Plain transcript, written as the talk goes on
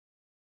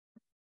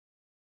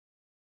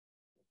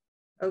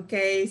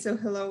Okay, so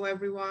hello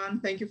everyone.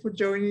 Thank you for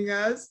joining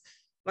us.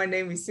 My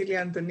name is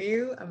Celia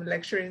Antoniou. I'm a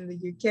lecturer in the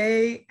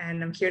UK,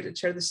 and I'm here to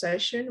chair the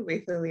session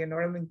with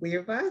Eleonora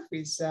Minglieva, who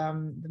is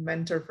the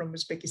mentor from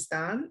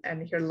Uzbekistan,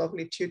 and her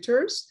lovely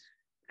tutors.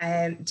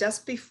 And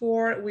just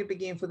before we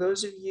begin, for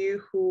those of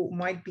you who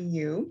might be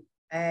new,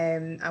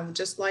 I would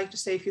just like to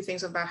say a few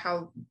things about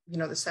how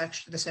the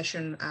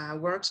session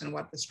works and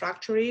what the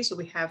structure is. So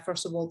we have,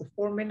 first of all, the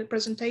 4-minute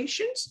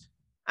presentations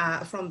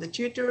from the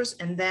tutors,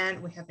 and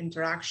then we have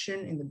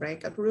interaction in the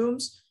breakout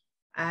rooms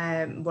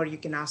where you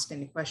can ask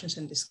any questions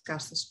and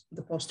discuss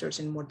the posters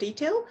in more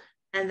detail.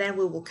 And then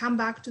we will come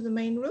back to the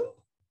main room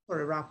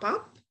for a wrap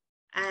up.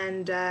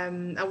 And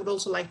I would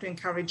also like to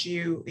encourage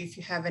you, if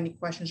you have any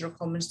questions or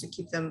comments, to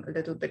keep them a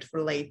little bit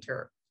for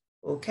later.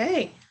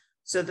 Okay,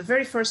 so the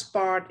very first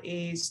part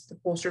is the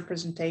poster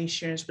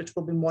presentations, which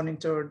will be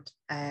monitored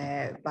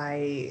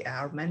by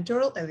our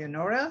mentor,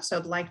 Eleonora. So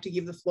I'd like to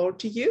give the floor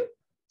to you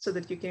so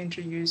that you can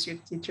introduce your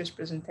teacher's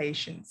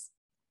presentations.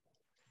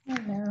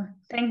 Hello,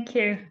 thank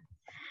you.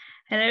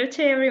 Hello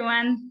to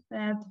everyone.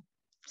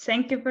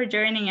 Thank you for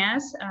joining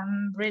us.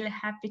 I'm really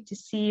happy to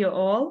see you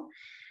all.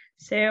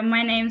 So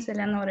my name is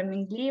Eleonora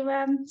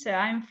Minglieva. So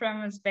I'm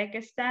from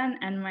Uzbekistan,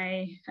 and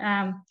my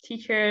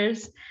teacher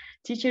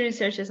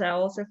researchers are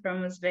also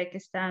from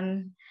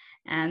Uzbekistan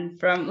and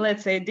from,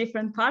 let's say,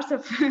 different parts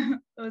of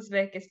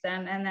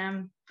Uzbekistan. And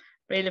I'm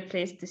really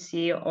pleased to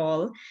see you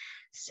all.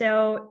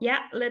 So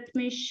yeah, let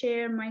me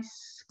share my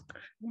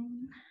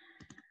screen.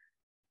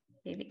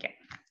 Here we go.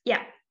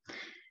 Yeah.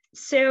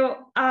 So,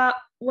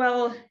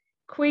 well,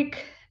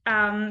 quick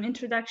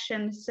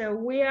introduction. So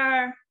we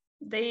are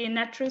the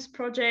NetRules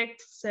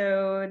project,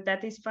 so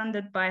that is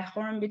funded by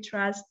Hornby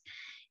Trust,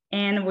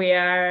 and we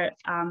are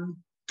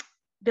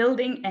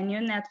building a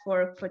new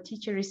network for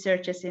teacher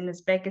researchers in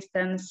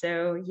Uzbekistan.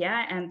 So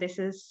yeah, and this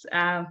is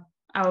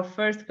our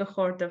first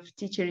cohort of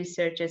teacher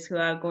researchers who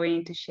are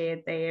going to share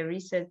their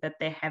research that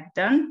they have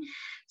done.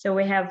 So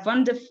we have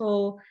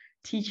wonderful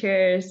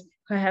teachers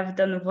who have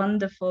done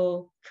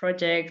wonderful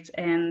projects,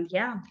 and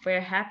yeah,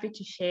 we're happy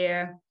to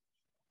share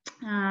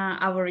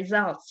our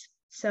results.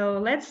 So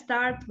let's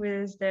start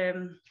with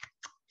the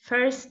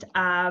first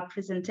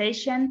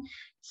presentation.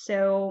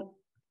 So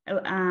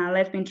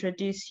let me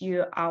introduce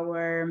you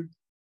our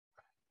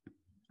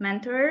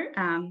mentor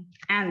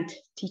and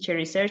teacher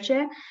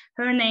researcher.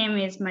 Her name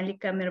is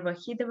Malika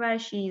Mirvahidova.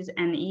 She's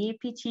an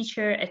EAP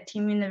teacher at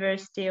Team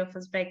University of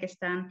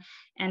Uzbekistan,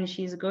 and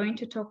she's going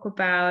to talk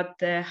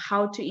about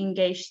how to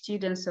engage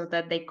students so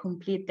that they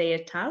complete their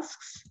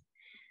tasks.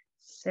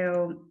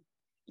 So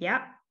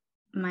yeah,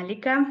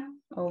 Malika,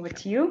 over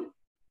to you.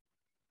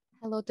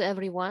 Hello to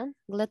everyone.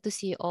 Glad to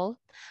see you all.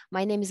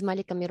 My name is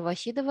Malika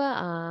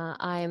Mirvahidova.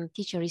 I'm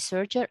teacher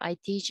researcher. I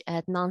teach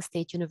at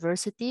Non-State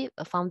University,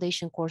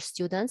 foundation course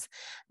students.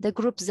 The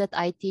groups that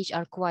I teach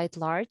are quite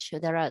large.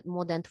 There are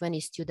more than 20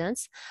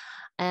 students.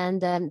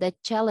 And the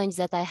challenge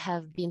that I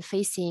have been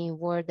facing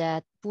were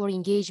that poor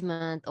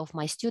engagement of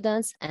my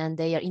students and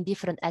their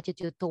indifferent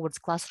attitude towards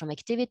classroom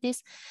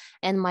activities.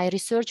 And my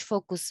research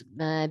focus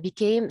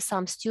became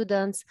some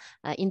students'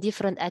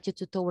 indifferent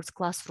attitude towards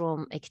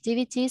classroom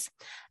activities.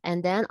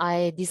 And then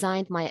I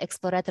designed my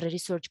exploratory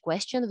research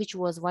question, which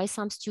was why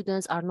some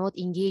students are not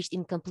engaged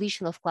in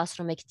completion of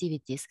classroom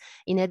activities.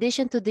 In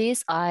addition to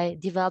this, I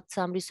developed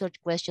some research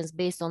questions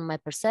based on my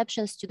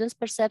perception, students'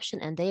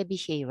 perception, and their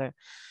behavior.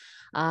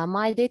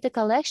 My data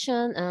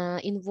collection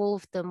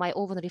involved my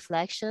own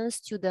reflections,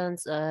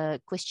 students'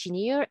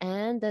 questionnaire,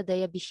 and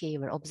their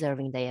behavior,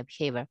 observing their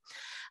behavior.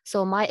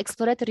 So my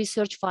exploratory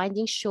research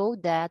findings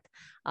showed that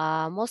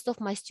most of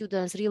my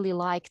students really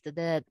liked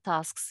the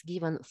tasks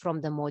given from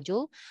the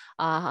module.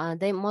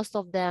 Most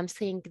of them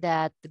think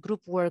that the group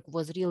work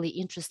was really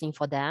interesting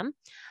for them.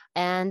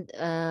 And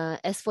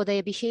as for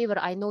their behavior,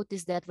 I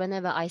noticed that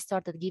whenever I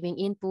started giving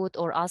input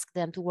or asked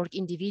them to work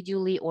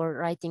individually or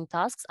writing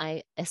tasks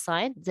I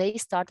assigned, they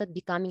started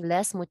becoming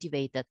less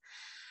motivated.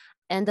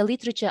 And the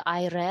literature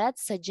I read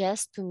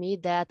suggests to me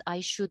that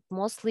I should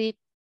mostly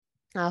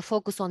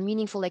focus on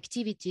meaningful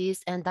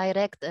activities and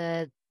direct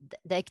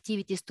the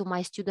activities to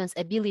my students'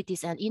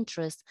 abilities and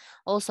interests.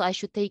 Also, I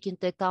should take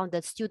into account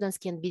that students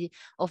can be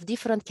of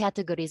different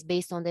categories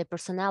based on their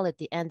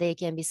personality, and there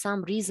can be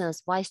some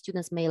reasons why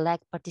students may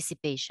lack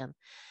participation.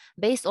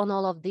 Based on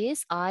all of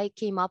this, I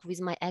came up with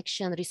my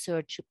action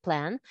research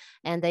plan,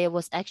 and there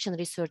was action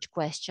research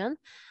question.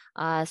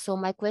 So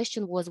my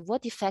question was,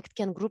 what effect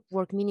can group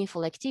work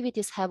meaningful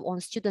activities have on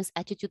students'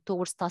 attitude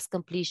towards task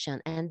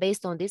completion? And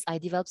based on this, I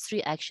developed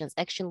 3 actions.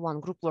 Action 1,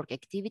 group work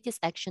activities.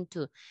 Action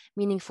 2,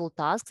 meaningful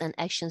tasks. And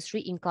action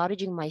 3,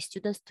 encouraging my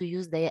students to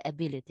use their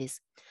abilities.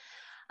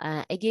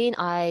 Again,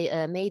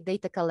 I made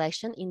data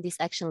collection in this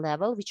action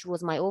level, which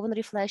was my own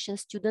reflection,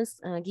 students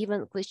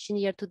given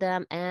questionnaire to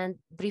them, and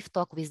brief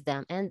talk with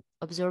them and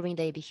observing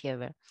their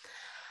behavior.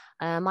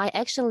 My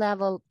action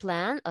level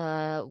plan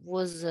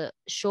was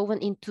shown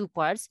in two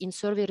parts, in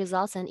survey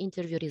results and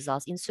interview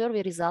results. In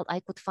survey result,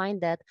 I could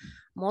find that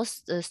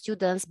most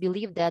students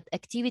believe that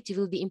activity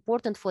will be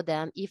important for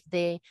them if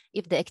the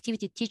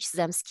activity teaches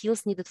them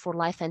skills needed for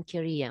life and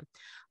career.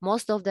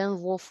 Most of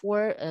them were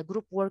for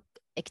group work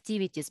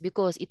activities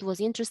because it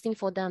was interesting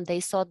for them. They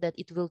thought that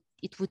it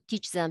would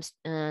teach them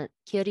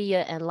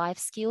career and life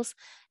skills,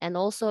 and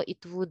also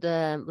it would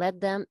let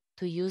them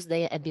to use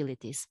their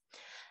abilities.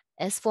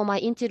 As for my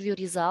interview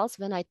results,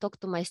 when I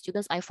talked to my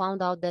students, I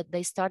found out that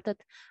they started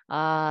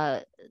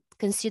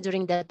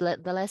considering that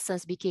the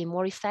lessons became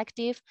more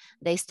effective.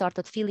 They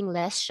started feeling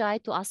less shy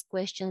to ask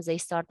questions. They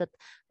started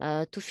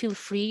to feel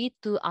free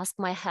to ask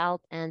my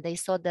help, and they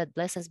saw that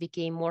lessons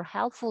became more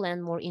helpful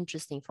and more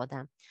interesting for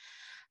them.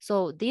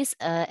 So this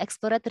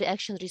exploratory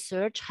action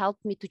research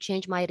helped me to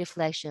change my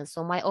reflection.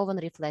 So my own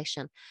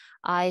reflection,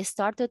 I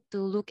started to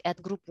look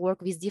at group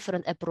work with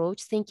different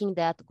approach, thinking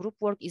that group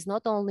work is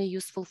not only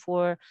useful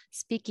for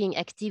speaking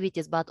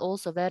activities, but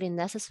also very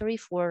necessary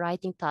for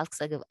writing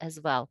tasks as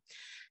well.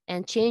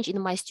 And change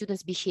in my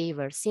students'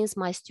 behavior. Since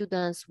my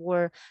students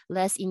were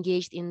less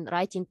engaged in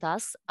writing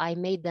tasks, I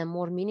made them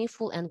more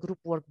meaningful and group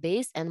work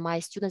based, and my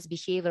students'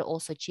 behavior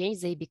also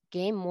changed. They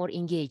became more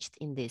engaged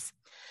in this.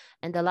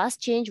 And the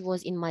last change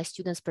was in my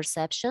students'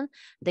 perception.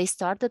 They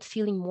started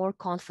feeling more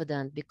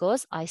confident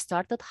because I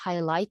started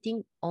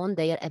highlighting on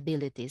their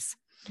abilities.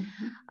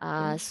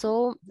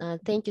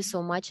 Thank you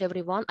so much,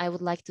 everyone. I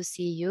would like to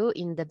see you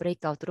in the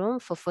breakout room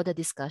for further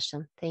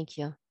discussion. Thank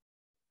you.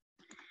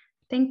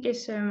 Thank you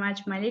so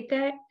much,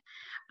 Malika.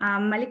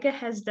 Malika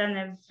has done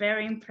a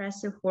very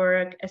impressive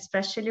work,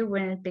 especially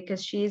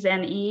because she's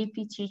an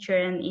EAP teacher,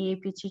 and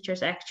EAP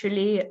teachers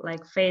actually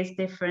face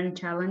different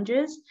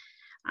challenges.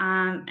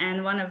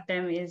 And one of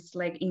them is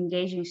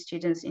engaging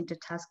students into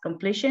task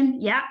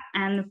completion. Yeah,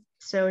 and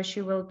so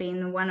she will be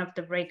in one of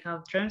the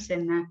breakout rooms,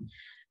 and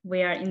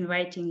we are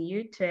inviting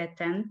you to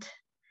attend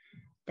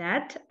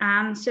that.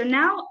 So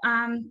now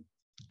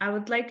I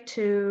would like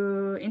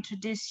to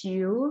introduce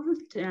you.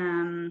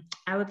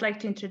 I would like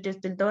to introduce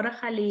Dildora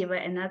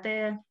Khalieva,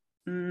 another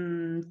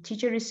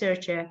teacher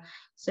researcher.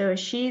 So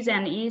she's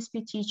an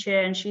ESP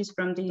teacher, and she's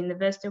from the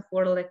University of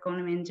World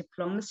Economy and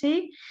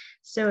Diplomacy.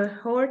 So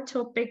her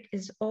topic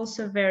is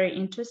also very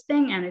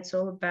interesting, and it's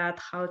all about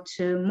how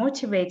to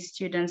motivate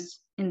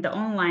students in the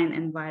online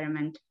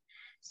environment.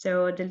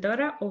 So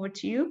Dildora, over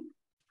to you.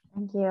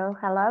 Thank you.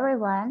 Hello,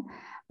 everyone.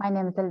 My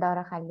name is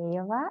Dildora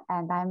Khalieva,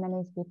 and I'm an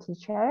ESP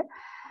teacher.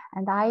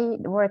 And I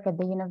work at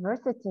the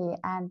university,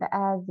 and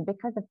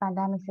because of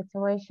pandemic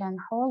situation,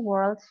 whole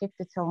world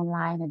shifted to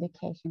online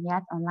education,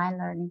 yes, online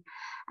learning.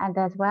 And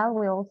as well,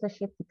 we also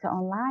shifted to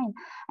online.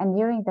 And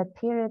during that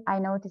period, I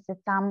noticed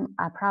some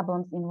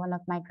problems in one of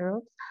my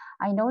groups.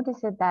 I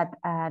noticed that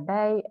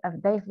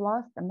they've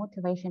lost the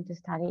motivation to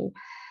study,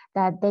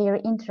 that their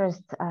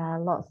interest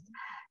lost.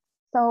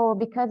 So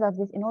because of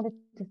this, in order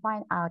to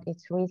find out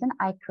its reason,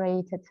 I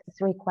created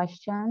 3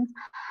 questions,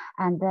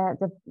 and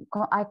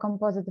I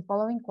composed the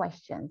following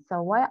questions.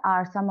 So why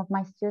are some of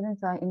my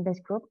students in this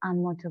group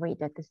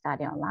unmotivated to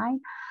study online?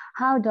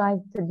 How do I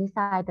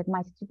decide that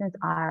my students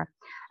are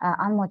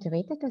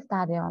unmotivated to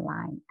study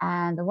online?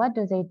 And what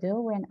do they do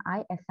when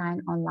I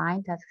assign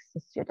online tasks to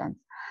students?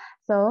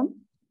 So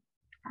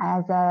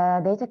as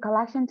data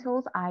collection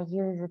tools, I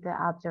use the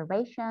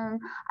observation.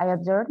 I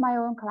observed my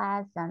own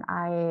class, and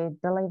I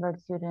delivered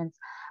students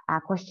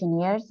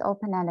questionnaires,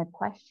 open-ended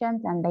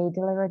questions, and they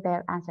delivered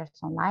their answers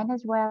online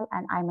as well.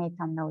 And I made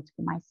some notes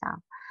for myself.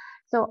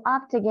 So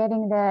after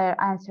getting the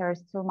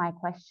answers to my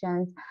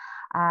questions,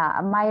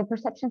 my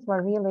perceptions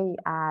were really,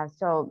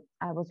 so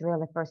I was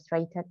really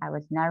frustrated. I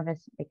was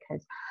nervous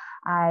because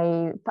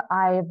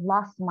I've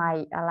lost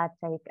my, let's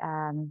say,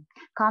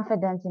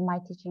 confidence in my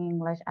teaching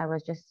English. I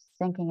was just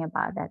thinking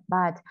about that.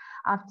 But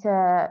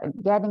after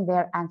getting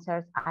their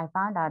answers, I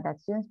found out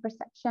that students'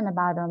 perception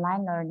about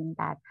online learning,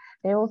 that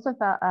they also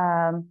felt,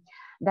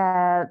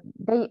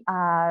 they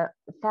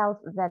felt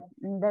that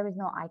there is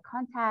no eye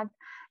contact.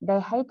 They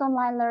hate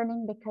online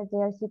learning because they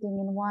are sitting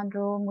in one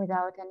room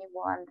without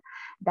anyone,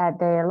 that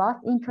they lost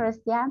interest,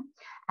 yeah.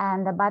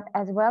 And but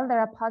as well, there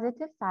are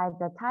positive sides: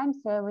 the time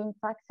saving,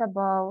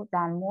 flexible,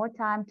 then more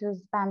time to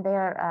spend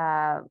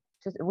their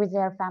with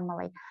their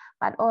family.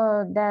 But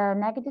the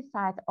negative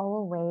sides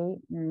outweigh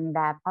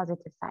the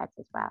positive sides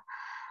as well.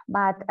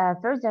 But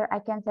further, I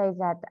can say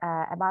that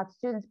about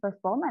students'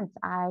 performance,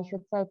 I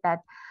should say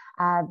that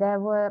there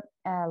were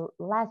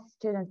less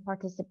students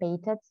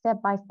participated.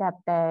 Step by step,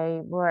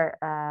 they were,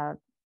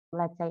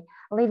 let's say,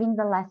 leaving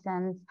the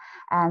lessons,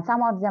 and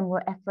some of them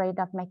were afraid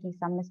of making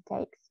some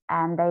mistakes,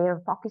 and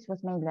their focus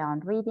was mainly on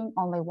reading,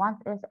 only one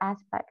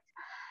aspect.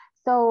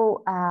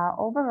 So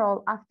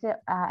overall, after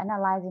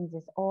analyzing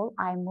this all,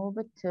 I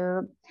moved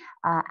to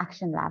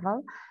action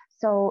level.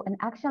 So in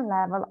action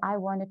level, I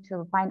wanted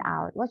to find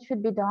out what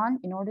should be done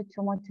in order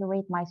to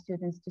motivate my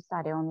students to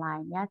study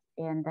online. Yes,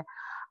 and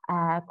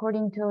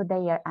according to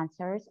their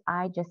answers,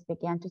 I just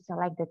began to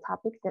select the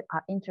topics that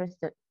are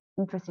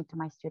interesting to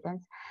my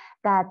students,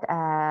 that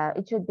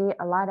it should be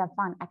a lot of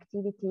fun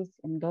activities,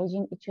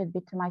 engaging. It should be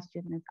to my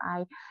students.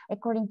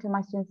 According to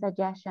my student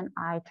suggestion,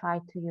 I try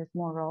to use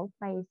more role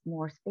plays,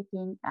 more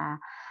speaking,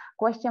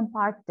 question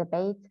part,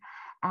 debates,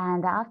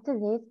 and after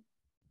this,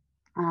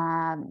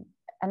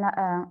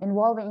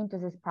 involving into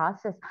this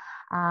process,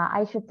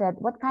 I should say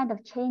what kind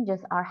of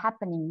changes are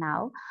happening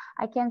now.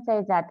 I can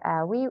say that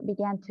we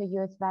began to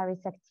use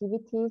various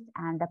activities,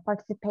 and the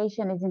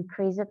participation is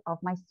increased of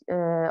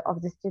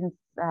the students.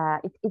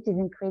 It is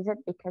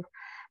increased because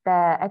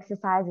the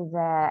exercises,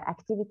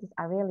 activities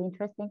are really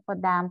interesting for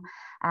them.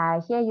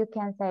 Here you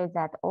can say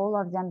that all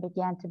of them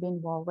began to be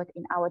involved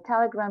in our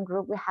Telegram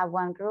group. We have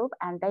one group,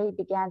 and they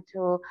began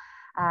to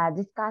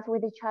discuss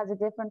with each other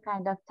different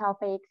kind of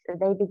topics.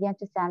 They began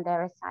to send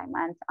their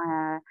assignments,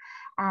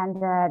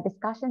 and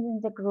discussions in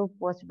the group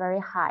was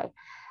very high.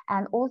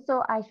 And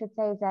also I should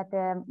say that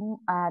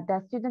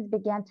the students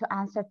began to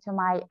answer to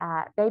my,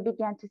 they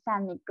began to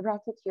send me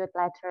gratitude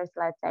letters,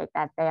 let's say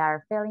that they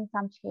are feeling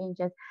some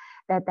changes,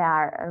 that they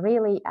are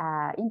really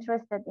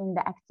interested in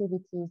the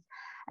activities.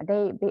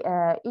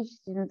 Each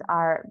student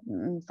are,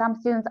 some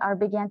students are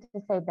began to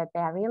say that they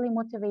are really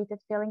motivated,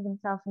 feeling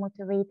themselves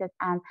motivated,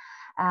 and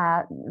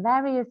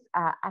various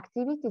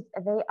activities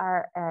they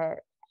are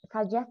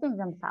suggesting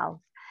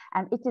themselves,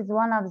 and it is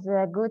one of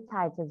the good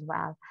sides as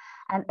well.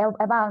 And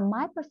about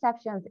my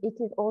perceptions, it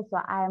is also,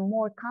 I am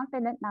more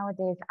confident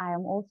nowadays. I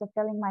am also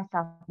feeling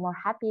myself more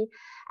happy,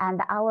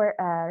 and our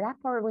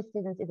rapport with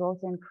students is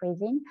also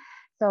increasing.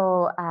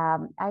 So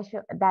I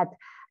should that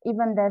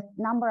even the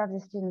number of the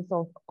students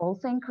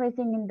also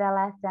increasing in the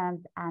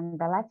lessons, and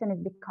the lesson is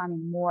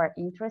becoming more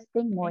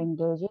interesting, more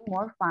engaging,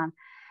 more fun.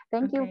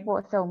 Thank you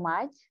for so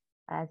much.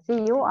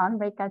 See you on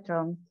breakout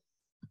room.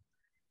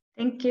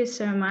 Thank you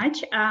so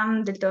much,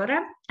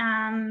 Dildora.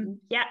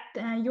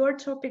 Your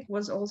topic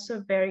was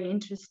also very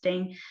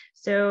interesting.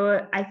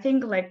 So I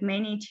think like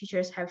many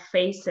teachers have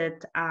faced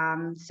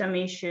some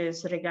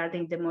issues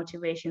regarding the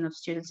motivation of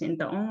students in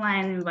the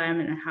online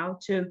environment and how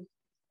to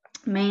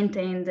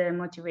maintain the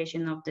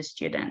motivation of the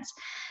students.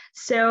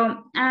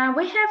 So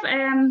we have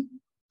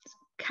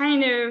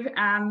kind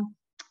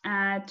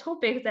of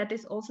topic that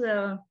is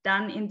also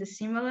done in the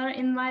similar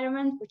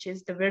environment, which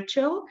is the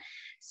virtual.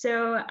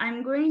 So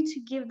I'm going to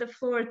give the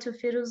floor to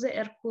Firuze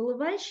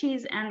Erkulova.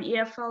 She's an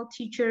IATEFL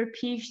teacher,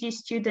 PhD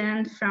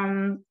student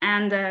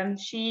and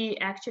she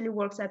actually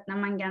works at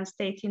Namangan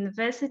State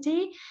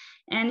University.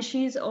 And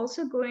she's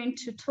also going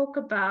to talk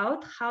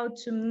about how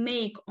to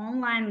make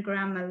online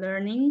grammar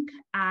learning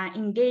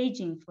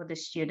engaging for the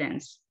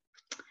students.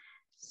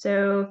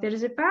 So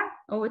Firuze,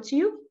 over to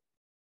you.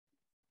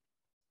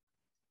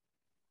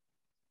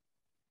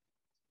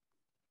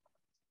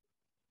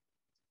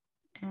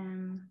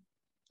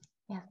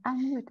 Yes,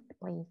 unmute,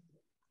 please.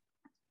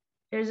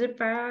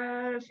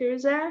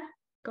 Firuze,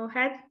 go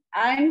ahead.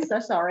 I'm so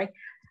sorry.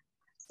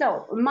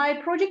 So my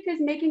project is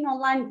making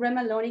online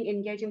grammar learning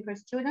engaging for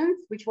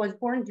students, which was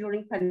born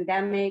during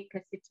pandemic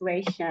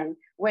situation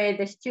where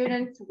the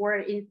students were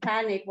in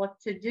panic what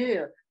to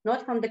do,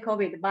 not from the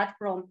COVID, but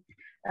from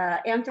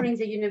entering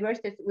the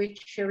universities,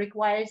 which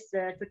requires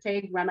to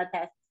take grammar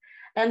tests.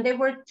 And there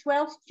were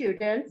 12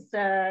 students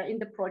in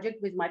the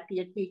project with my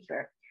peer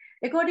teacher.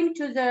 According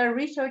to the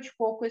research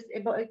focus,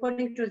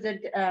 according to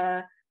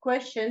the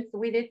questions,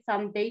 we did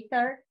some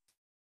data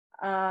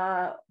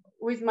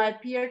with my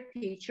peer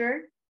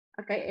teacher.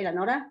 Okay,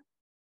 Eleonora.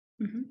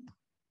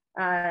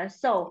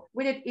 So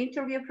we did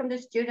interview from the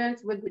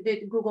students. We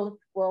did Google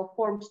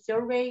Form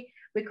survey.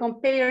 We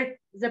compared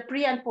the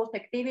pre and post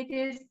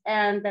activities,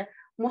 and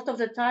most of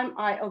the time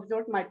I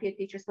observed my peer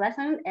teacher's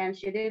lesson, and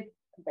she did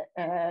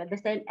the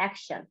same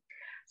action.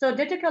 So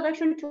data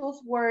collection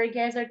tools were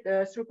gathered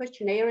through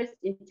questionnaires,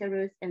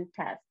 interviews, and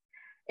tests.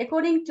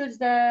 According to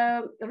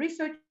the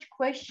research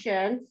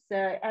questions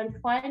and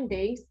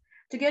findings,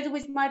 together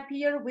with my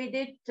peer, we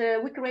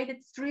created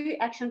 3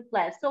 action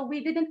plans. So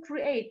we didn't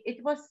create,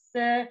 it was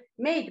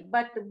made,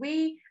 but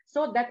we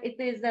thought that it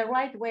is the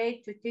right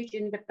way to teach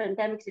in the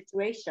pandemic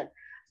situation.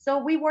 So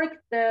we worked,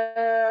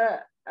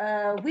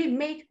 we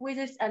made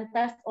quizzes and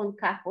tests on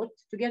Kahoot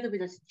together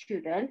with the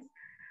students.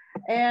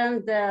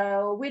 And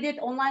we did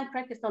online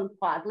practice on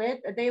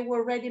Padlet. They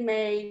were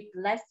ready-made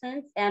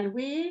lessons, and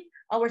we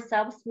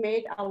ourselves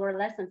made our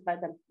lessons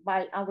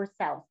by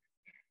ourselves.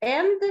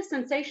 And the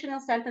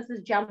sensational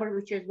sentences jumper,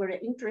 which is very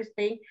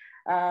interesting.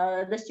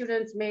 The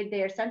students made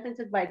their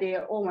sentences by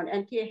their own.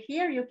 And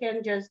here you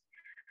can just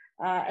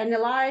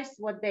analyze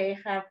what they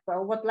have,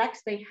 what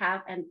lacks they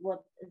have, and what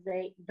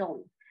they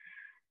don't.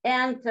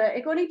 And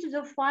according to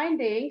the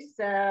findings,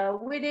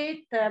 we did,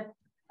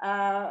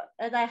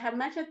 as I have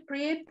mentioned,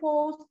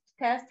 pre-post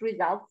test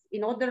results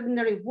in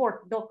ordinary Word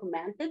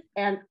documented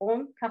and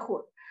on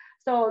Kahoot.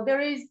 So there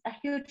is a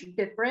huge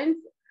difference.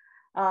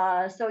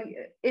 So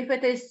if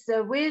it is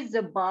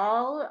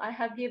visible, I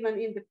have given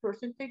in the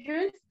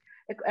percentages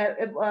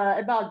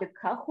about the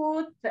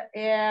Kahoot,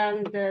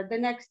 and the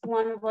next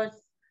one was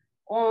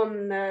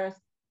on the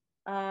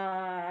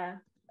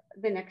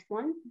next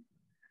one.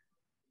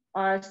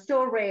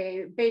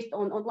 survey based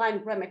on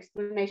online grammar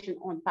explanation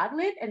on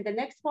Padlet, and the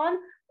next one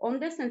on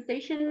the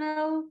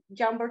sensational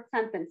jumbled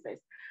sentences.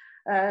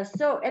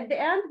 So at the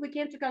end, we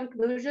came to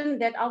conclusion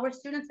that our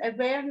students'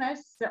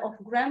 awareness of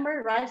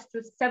grammar rise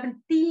to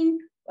 17%,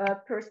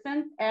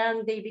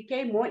 and they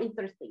became more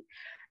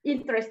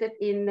interested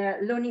in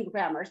learning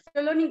grammar.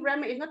 So learning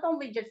grammar is not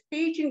only just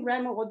teaching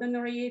grammar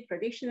ordinarily,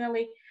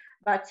 traditionally,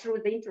 but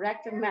through the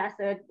interactive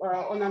method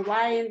on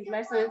online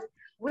lessons,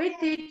 we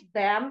teach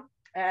them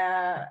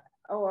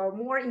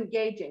more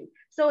engaging.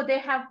 So they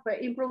have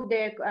improved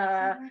their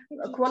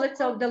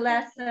quality of the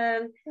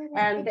lesson,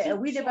 and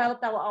we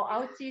developed our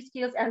OutC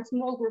skills and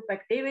small group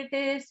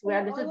activities. We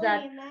understood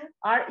that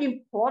are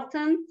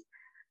important.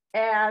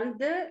 And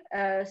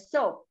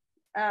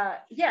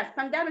yes,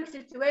 pandemic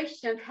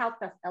situation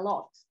helped us a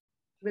lot.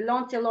 We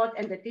learned a lot,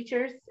 and the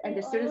teachers and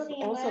the students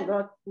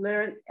also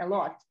learned a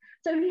lot.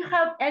 So if you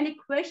have any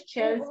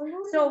questions,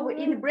 so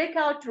in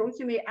breakout rooms,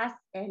 you may ask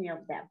any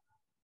of them.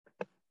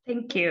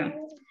 Thank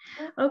you.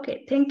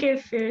 Okay, thank you,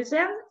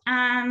 Firuza,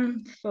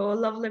 for a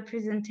lovely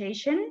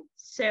presentation.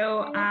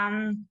 So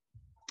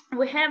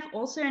we have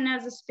also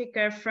another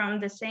speaker from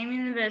the same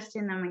university,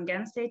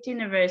 Namangan State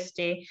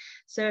University.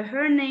 So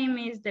her name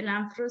is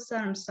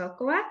Delanfrusa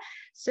Msokova.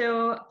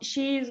 So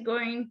she is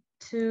going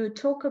to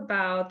talk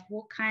about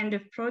what kind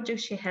of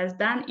project she has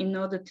done in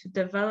order to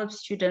develop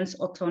students'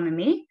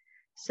 autonomy.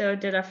 So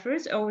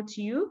Delanfrusa, over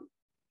to you.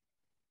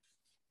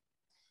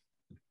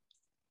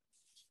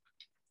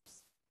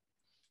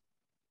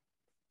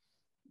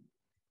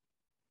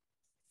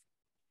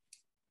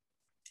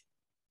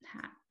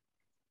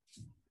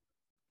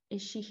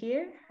 Is she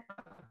here?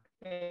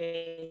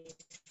 Okay,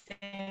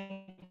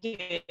 thank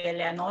you,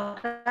 Eleonora.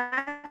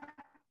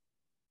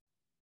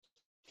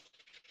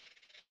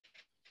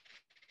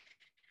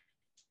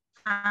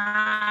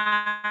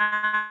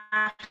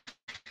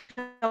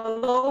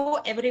 Hello,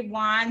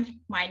 everyone.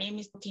 My name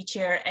is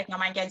teacher at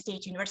Namangan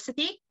State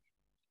University.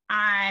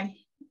 Can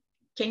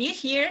you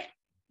hear?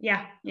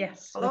 Yeah,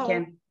 yes, Hello? we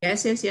can.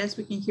 Yes, yes, yes,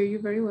 we can hear you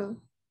very well.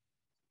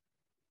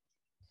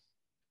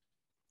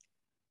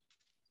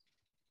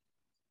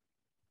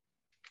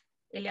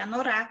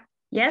 Eleonora?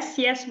 Yes,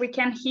 yes, we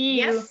can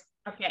hear you. Yes?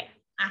 Okay,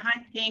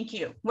 thank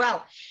you.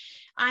 Well,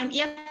 I'm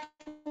a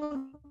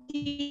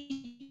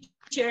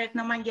teacher at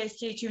Namangan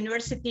State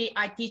University.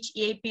 I teach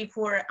EAP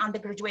for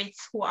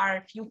undergraduates who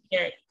are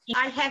future.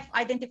 I have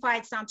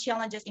identified some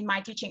challenges in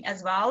my teaching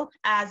as well,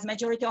 as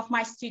majority of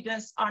my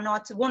students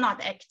were not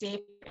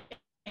active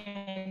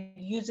and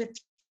use it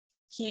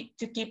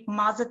to keep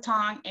mother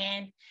tongue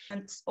and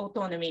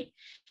autonomy.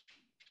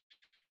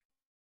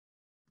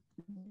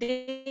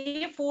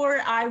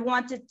 Therefore, I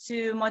wanted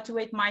to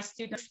motivate my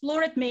students,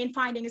 explore main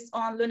findings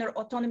on learner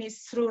autonomy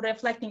through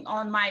reflecting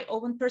on my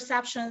own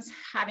perceptions,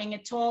 having a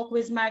talk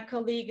with my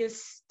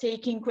colleagues,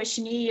 taking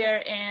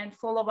questionnaire and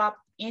follow-up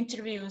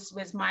interviews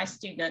with my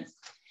students.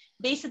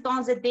 Based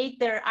on the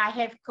data I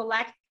have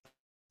collected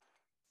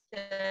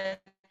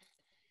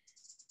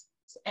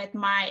at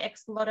my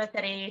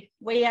exploratory,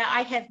 where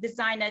I have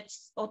designed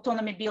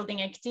autonomy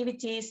building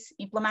activities,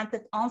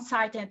 implemented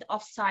on-site and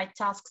off-site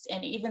tasks,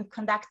 and even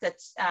conducted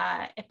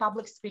a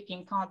public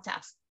speaking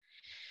contest.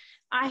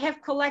 I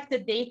have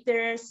collected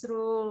data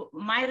through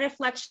my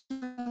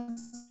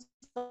reflections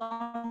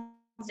on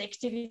the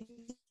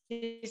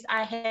activities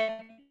I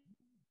have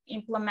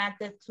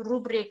implemented,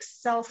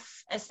 rubrics,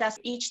 self-assess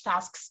each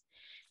tasks.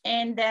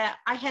 And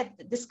I had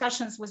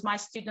discussions with my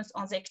students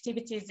on the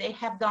activities they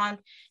have done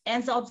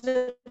and the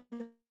observation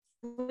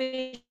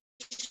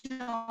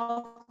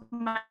of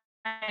my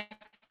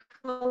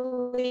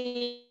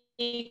colleague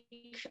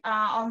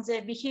on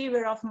the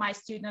behavior of my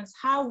students,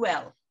 how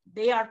well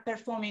they are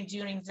performing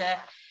during the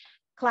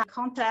class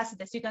contest.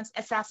 The students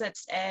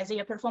assessed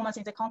their performance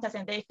in the contest,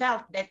 and they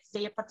felt that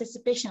their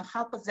participation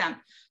helped them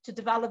to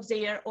develop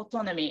their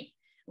autonomy.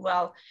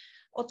 Well,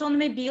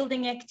 autonomy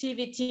building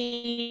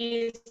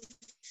activities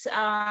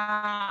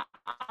are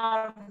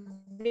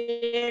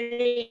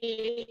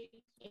very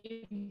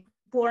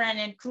important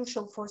and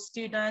crucial for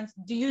students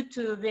due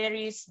to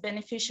various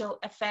beneficial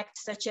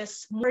effects such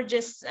as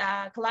merges,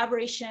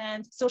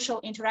 collaboration,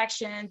 social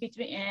interaction,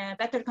 between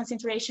better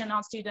concentration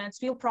on students,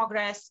 field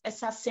progress,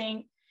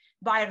 assessing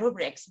by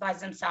rubrics by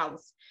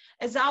themselves.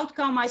 As the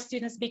outcome, my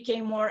students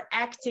became more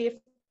active,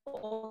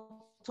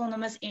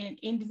 autonomous in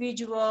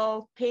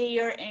individual,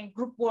 pair, and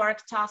group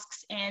work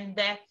tasks, and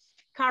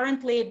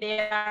currently they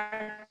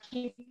are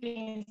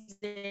keeping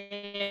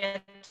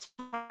the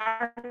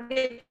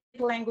target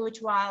language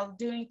while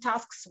doing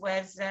tasks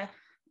with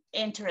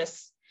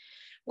interest.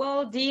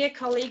 Well, dear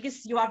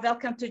colleagues, you are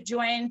welcome to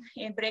join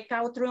in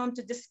breakout room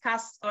to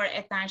discuss our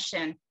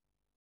attention.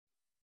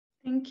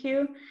 Thank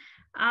you.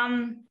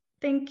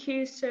 Thank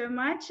you so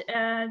much.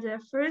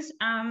 First,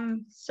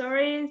 I'm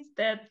sorry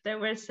that there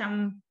were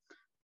some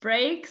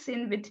breaks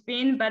in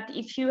between, but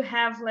if you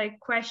have like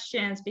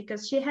questions,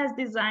 because she has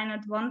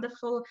designed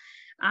wonderful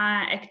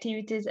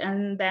activities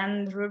and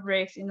then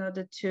rubrics in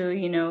order to,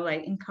 you know,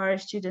 like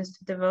encourage students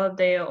to develop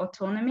their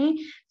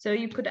autonomy. So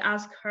you could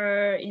ask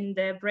her in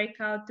the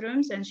breakout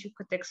rooms and she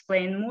could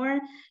explain more.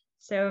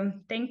 So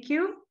thank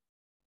you.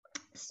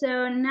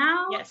 So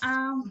now, yes,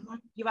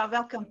 you are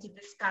welcome to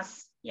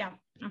discuss. Yeah.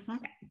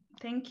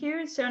 Thank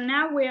you. So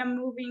now we are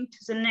moving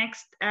to the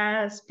next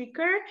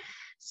speaker.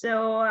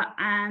 So,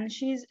 and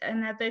she's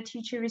another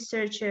teacher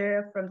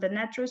researcher from the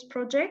NetRose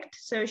project.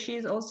 So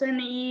she's also an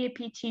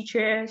EAP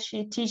teacher.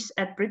 She teaches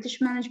at British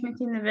Management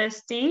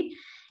University,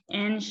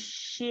 and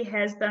she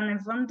has done a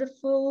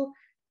wonderful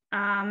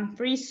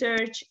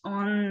research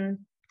on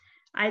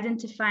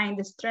identifying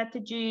the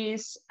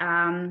strategies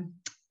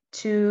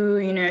to,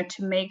 you know,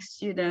 to make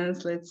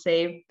students, let's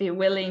say, be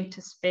willing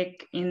to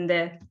speak in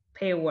the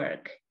pair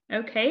work.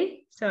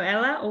 Okay, so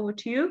Ella, over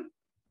to you.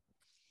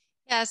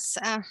 Yes,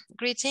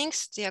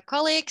 greetings, dear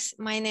colleagues.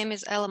 My name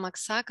is Ella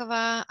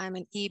Maksakova. I'm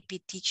an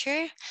EAP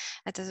teacher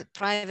at a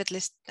privately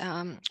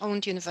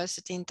owned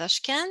university in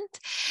Tashkent.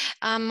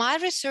 My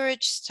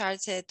research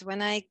started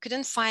when I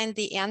couldn't find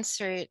the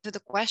answer to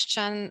the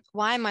question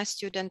why my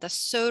students are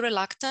so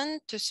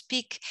reluctant to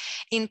speak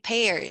in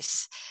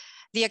pairs.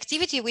 The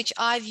activity, which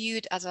I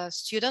viewed as a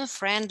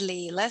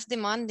student-friendly, less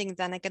demanding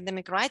than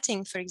academic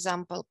writing, for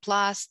example,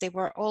 plus they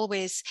were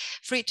always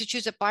free to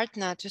choose a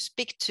partner to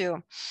speak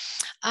to.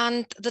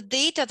 And the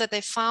data that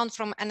I found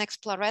from an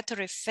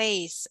exploratory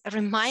phase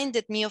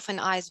reminded me of an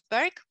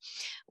iceberg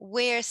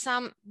where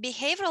some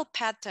behavioral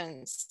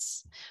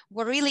patterns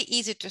were really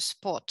easy to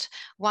spot,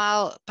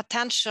 while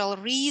potential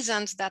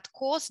reasons that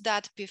caused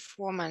that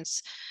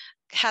performance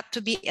had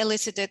to be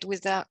elicited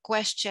with a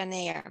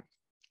questionnaire.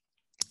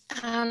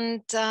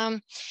 And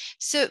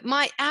so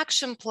my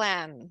action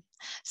plan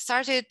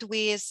started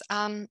with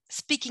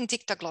speaking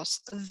dictogloss.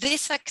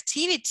 This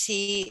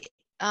activity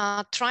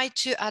tried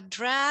to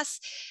address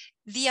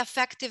the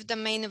affective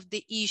domain of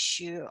the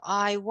issue.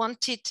 I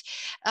wanted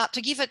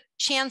to give a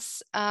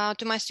chance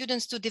to my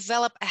students to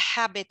develop a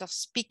habit of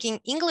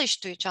speaking English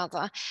to each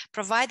other,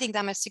 providing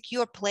them a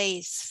secure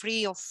place,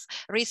 free of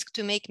risk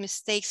to make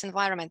mistakes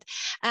environment.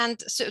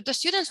 And so the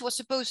students were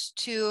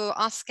supposed to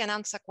ask and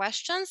answer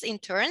questions in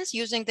turns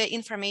using the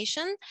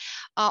information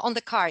on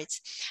the cards.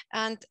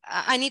 And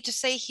I need to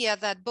say here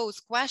that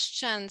both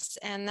questions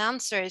and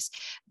answers,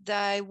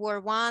 they were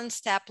one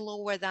step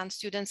lower than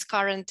students'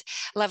 current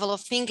level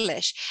of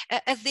English,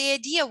 as the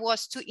idea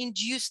was to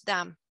induce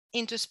them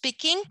into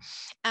speaking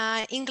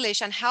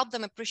English and help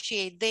them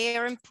appreciate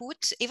their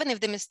input. Even if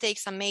the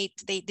mistakes are made,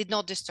 they did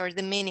not distort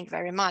the meaning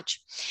very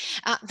much.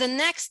 The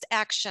next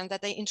action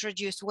that I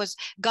introduced was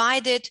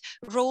guided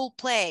role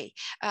play.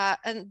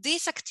 And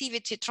this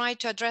activity tried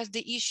to address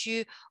the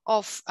issue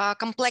of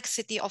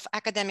complexity of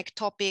academic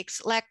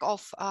topics, lack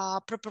of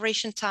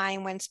preparation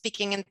time when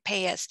speaking in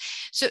pairs.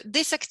 So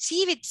this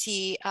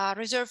activity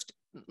reserved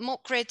more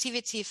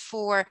creativity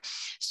for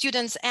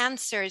students'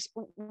 answers,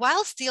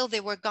 while still they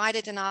were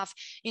guided enough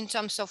in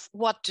terms of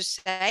what to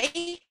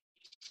say.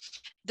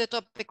 The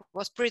topic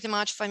was pretty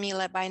much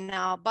familiar by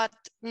now, but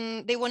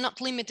they were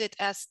not limited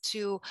as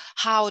to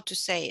how to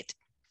say it.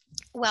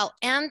 Well,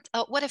 and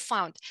what I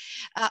found,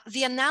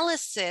 the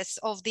analysis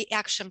of the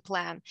action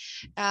plan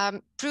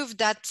proved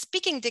that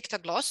speaking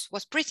dictogloss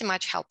was pretty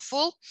much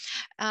helpful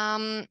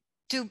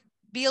to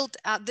build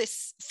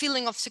this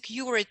feeling of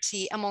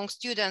security among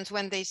students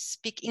when they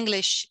speak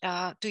English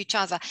to each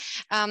other.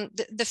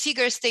 The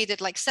figure stated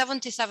like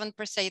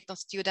 77% of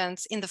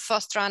students in the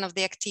first round of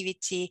the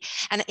activity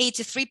and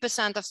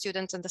 83% of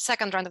students in the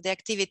second round of the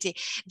activity,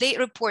 they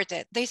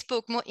reported they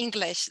spoke more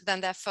English than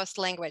their first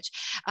language.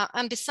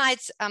 And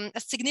besides, a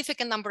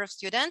significant number of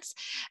students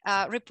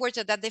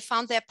reported that they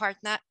found their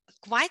partner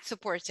quite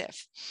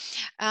supportive.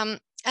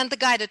 And the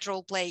guided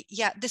role play,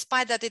 yeah,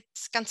 despite that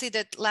it's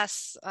considered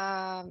less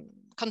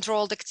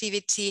controlled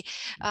activity,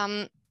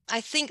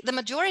 I think the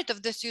majority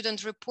of the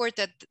students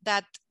reported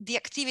that the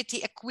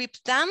activity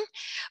equipped them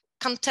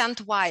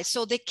content-wise,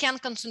 so they can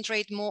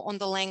concentrate more on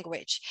the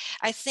language.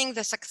 I think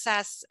the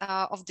success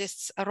of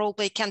this role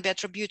play can be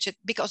attributed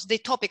because the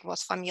topic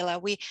was familiar.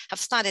 We have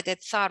studied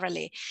it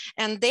thoroughly,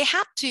 and they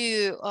had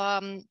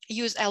to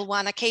use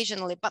L1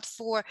 occasionally, but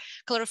for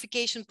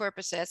clarification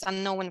purposes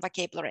and knowing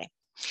vocabulary.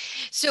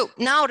 So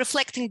now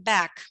reflecting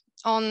back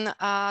on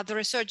the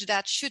research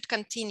that should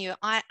continue,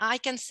 I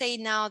can say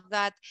now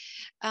that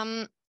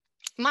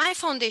my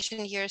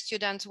foundation year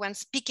students, when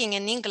speaking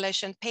in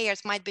English and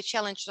pairs, might be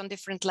challenged on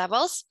different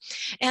levels.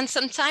 And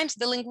sometimes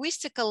the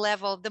linguistical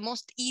level, the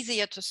most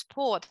easier to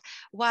spot,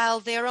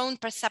 while their own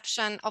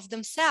perception of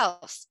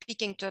themselves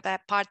speaking to their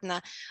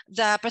partner,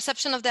 the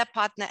perception of their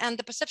partner and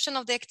the perception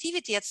of the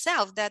activity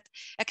itself, that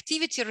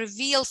activity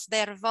reveals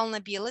their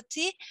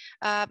vulnerability,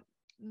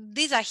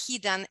 these are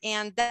hidden,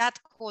 and that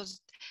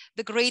caused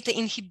the greater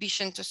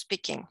inhibition to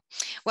speaking.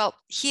 Well,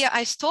 here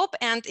I stop,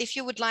 and if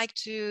you would like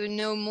to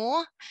know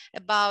more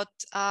about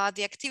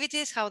the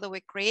activities, how they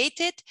were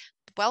created,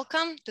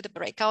 welcome to the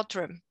breakout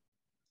room.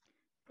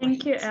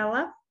 Thank you,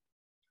 Ella.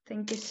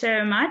 Thank you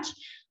so much.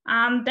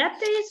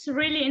 That is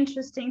really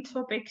interesting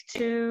topic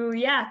to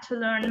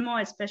learn more,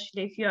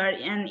 especially if you are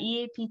an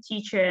EAP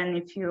teacher and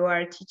if you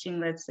are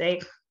teaching, let's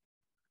say,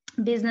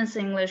 business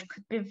English,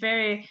 could be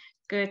very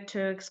good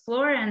to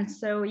explore. And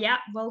so, yeah,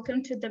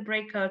 welcome to the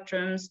breakout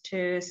rooms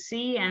to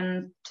see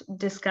and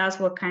discuss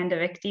what kind of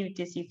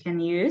activities you can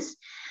use.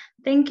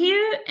 Thank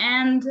you.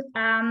 And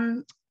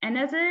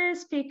another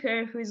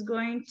speaker who is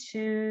going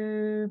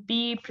to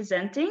be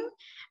presenting,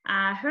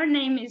 her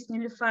name is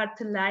Nilüfer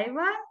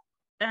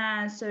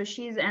Tlaeva. So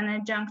she's an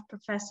adjunct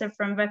professor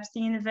from Webster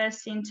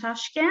University in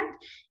Tashkent,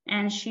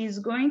 and she's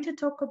going to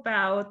talk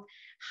about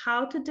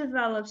how to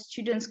develop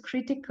students'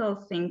 critical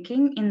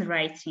thinking in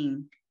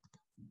writing.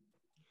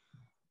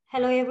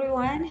 Hello,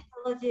 everyone.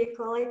 Hello, dear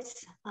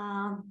colleagues.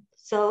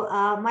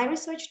 My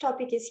research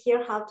topic is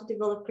here, how to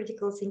develop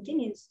critical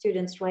thinking in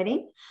students'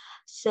 writing.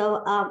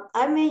 So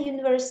I'm a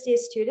university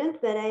student,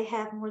 but I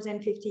have more than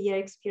 50-year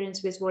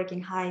experience with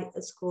working high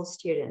school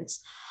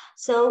students.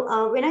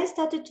 So when I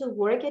started to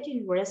work at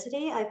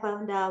university, I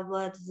found out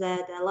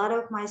that a lot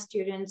of my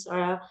students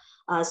are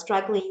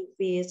struggling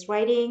with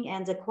writing,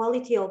 and the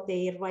quality of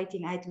their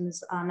writing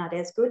items are not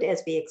as good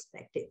as we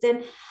expected.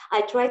 Then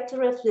I tried to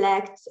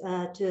reflect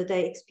to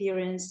the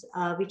experience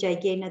which I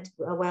gained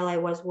while I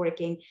was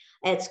working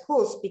at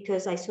schools,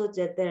 because I saw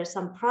that there are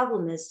some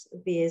problems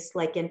with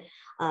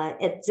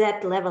at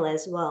that level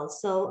as well.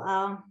 So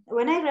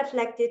when I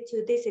reflected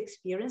to this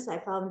experience, I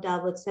found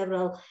out with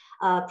several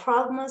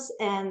problems,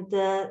 and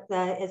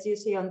as you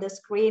see on the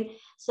screen.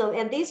 So,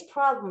 and these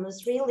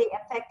problems really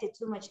affected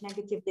too much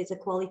negatively the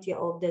quality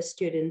of the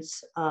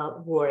students'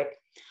 work.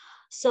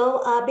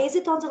 So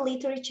based on the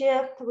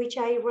literature which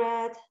I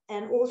read,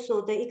 and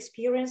also the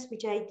experience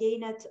which I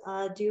gained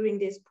during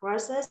this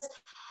process,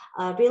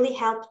 really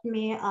helped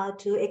me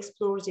to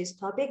explore this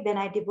topic. Then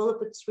I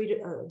developed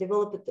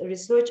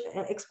research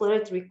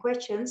exploratory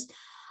questions.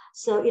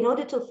 So in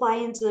order to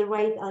find the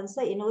right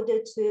answer, in order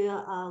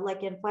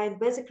to find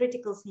basic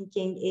critical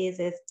thinking is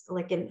a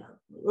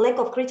lack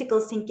of critical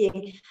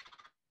thinking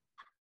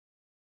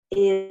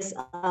is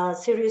a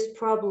serious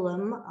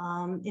problem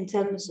in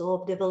terms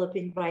of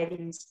developing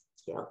writing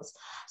skills.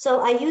 So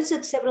I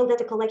used several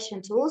data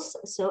collection tools.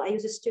 So I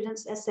use a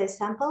student's essay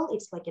sample.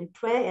 It's like in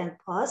pre and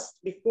post,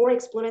 before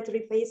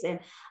exploratory phase and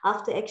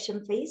after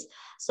action phase.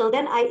 So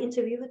then I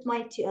interviewed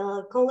my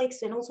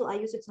colleagues, and also I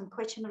used some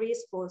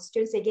questionnaires for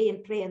students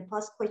again, pre and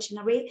post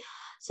questionnaire.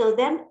 So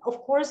then, of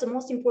course, the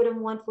most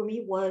important one for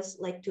me was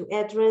like to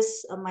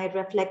address my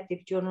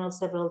reflective journal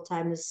several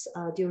times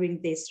during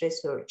this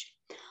research.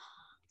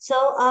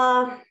 So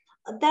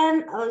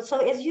so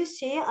as you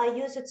see, I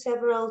used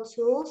several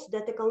tools,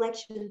 data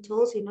collection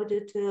tools, in order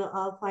to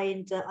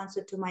find the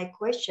answer to my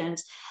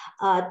questions.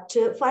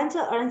 To find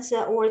the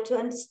answer or to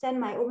understand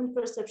my own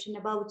perception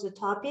about the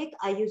topic,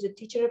 I use a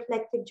teacher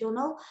reflective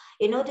journal.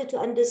 In order to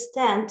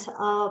understand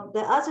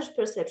the other's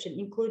perception,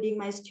 including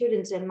my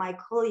students and my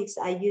colleagues,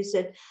 I use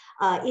it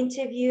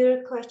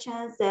interview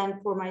questions.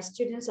 And for my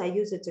students, I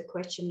use it a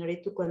questionnaire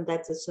to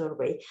conduct a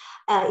survey.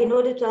 In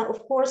order to,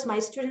 of course, my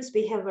students'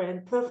 behavior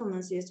and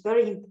performance is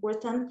very important.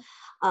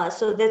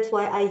 So that's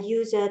why I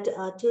use it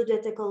two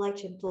data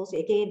collection tools,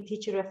 again,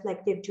 teacher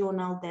reflective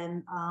journal,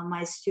 then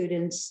my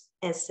students'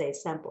 essay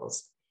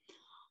samples.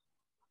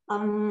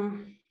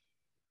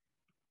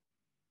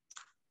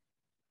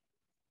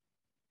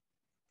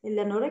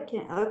 Eleonora,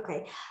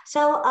 okay.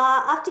 So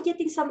after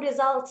getting some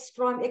results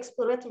from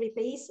exploratory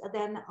phase,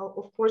 then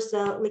of course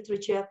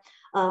literature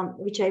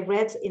which I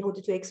read in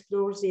order to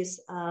explore this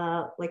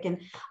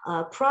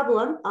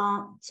problem.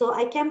 So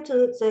I came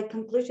to the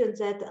conclusion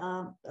that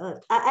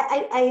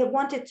I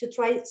wanted to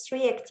try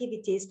 3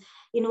 activities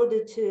in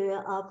order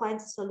to find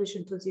a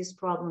solution to this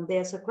problem.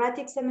 There's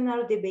Socratic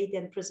seminar, debate,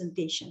 and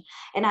presentation.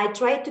 And I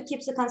tried to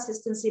keep the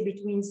consistency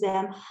between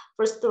them.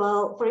 First of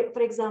all,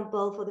 for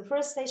example, for the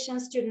first session,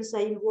 students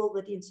are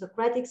involved in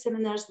Socratic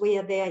seminars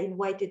where they are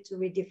invited to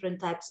read different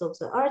types of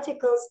the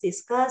articles,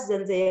 discuss,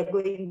 and they are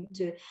going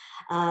to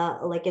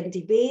a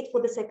debate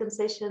for the second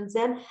session.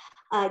 Then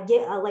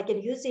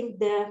using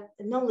the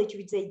knowledge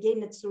which they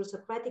gained through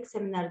Socratic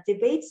seminar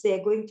debates, they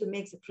are going to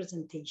make the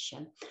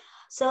presentation.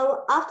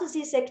 So after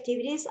these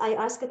activities, I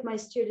asked my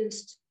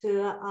students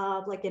to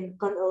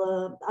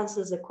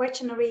answer the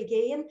questionnaire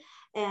again.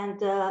 And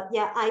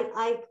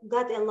I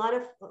got a lot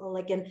of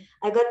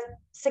I got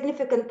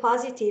significant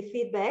positive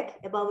feedback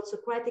about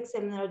Socratic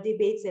seminar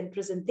debates and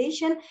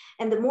presentation.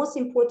 And the most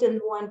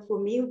important one for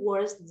me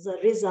was the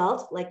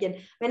result.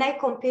 When I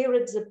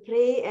compared the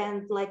pre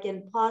and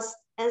post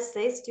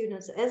essays,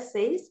 students'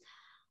 essays.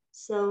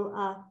 So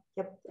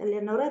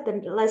Eleonora,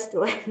 the last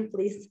one,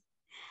 please.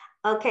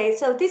 Okay,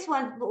 so this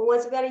one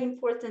was very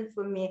important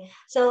for me.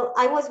 So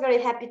I was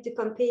very happy to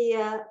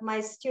compare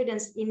my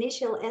students'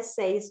 initial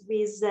essays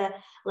with the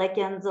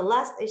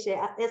last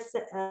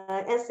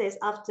essays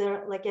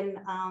after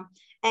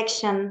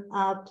action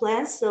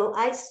plans. So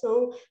I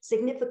saw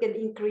significant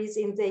increase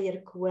in their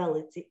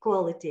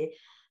quality.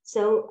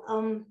 So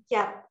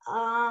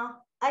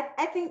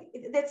I think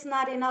that's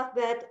not enough,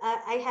 but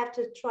I have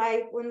to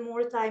try one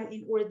more time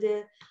in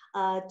order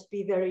to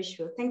be very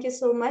sure. Thank you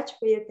so much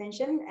for your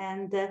attention,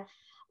 and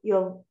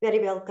you're very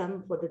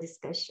welcome for the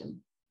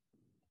discussion.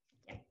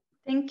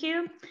 Thank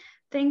you.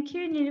 Thank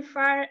you,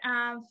 Nilüfer,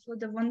 for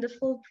the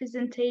wonderful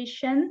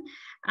presentation.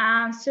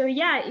 So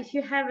yeah, if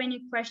you have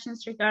any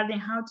questions regarding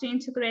how to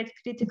integrate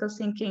critical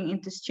thinking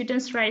into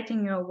students'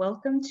 writing, you're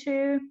welcome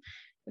to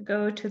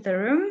go to the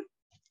room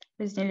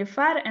with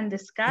Nilüfer and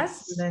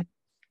discuss. Excellent.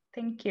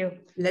 Thank you.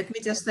 Let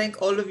me just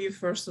thank all of you,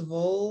 first of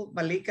all,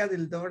 Malika,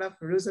 Dildora,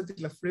 Feruza,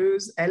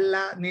 Dilafruz,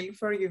 Ella,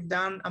 Nilüfer, you've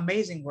done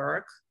amazing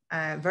work.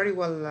 Very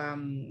well,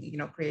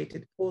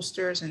 created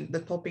posters, and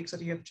the topics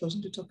that you have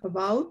chosen to talk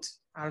about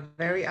are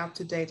very up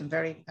to date and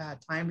very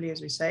timely,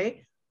 as we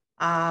say.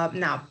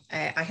 Now,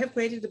 I have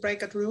created the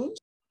breakout rooms.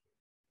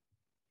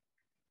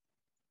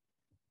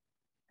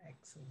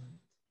 Excellent.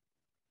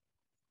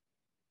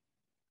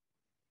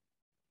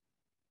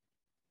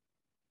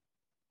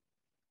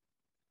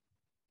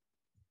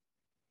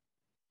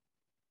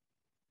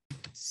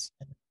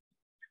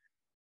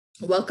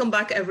 Welcome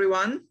back,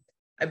 everyone.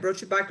 I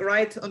brought you back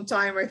right on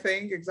time, I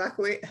think,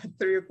 exactly at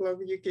 3 o'clock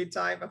UK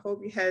time. I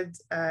hope you had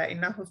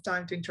enough of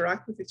time to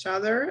interact with each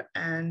other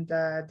and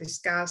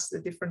discuss the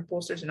different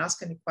posters and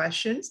ask any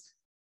questions.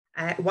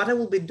 What I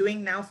will be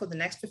doing now for the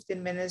next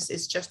 15 minutes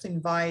is just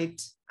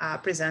invite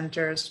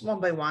presenters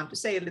one by one to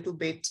say a little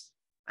bit,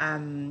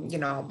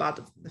 about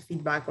the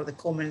feedback or the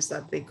comments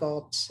that they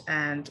got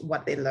and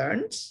what they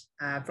learned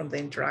from the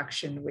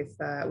interaction with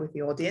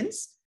the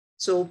audience.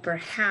 So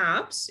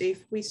perhaps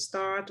if we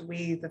start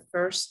with the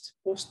first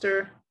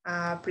poster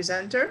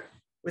presenter,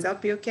 would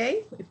that be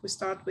okay? If we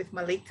start with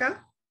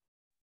Malika?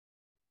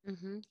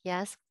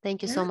 Yes,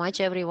 thank you so much,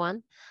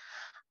 everyone.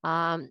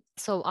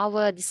 So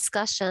our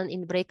discussion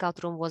in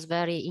breakout room was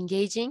very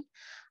engaging.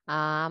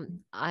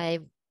 I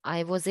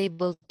was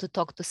able to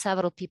talk to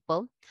several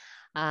people.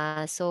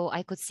 So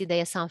I could see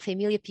there are some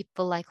familiar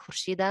people like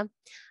Khurshida.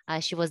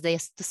 She was there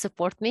to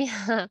support me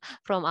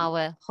from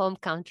our home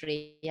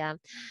country. Yeah.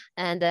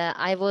 And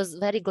I was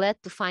very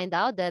glad to find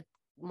out that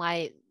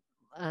my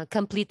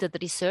completed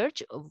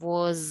research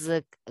was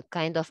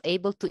kind of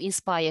able to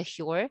inspire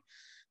her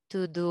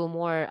to do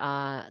more,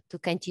 to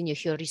continue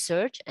her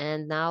research.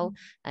 And now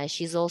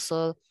she's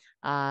also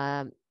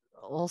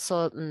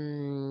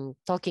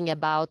talking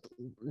about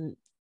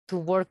to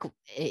work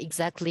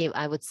exactly,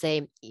 I would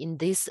say, in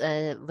this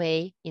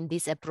way, in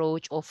this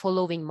approach, or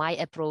following my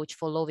approach,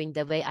 following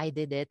the way I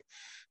did it.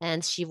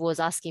 And she was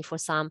asking for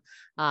some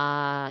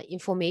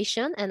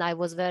information, and I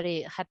was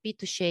very happy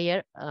to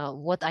share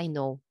what I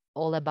know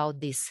all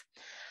about this.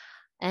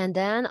 And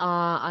then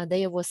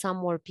there were some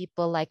more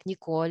people like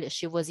Nicole.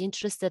 She was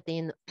interested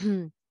in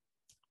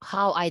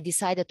how I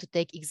decided to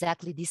take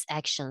exactly these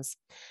actions.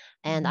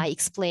 And I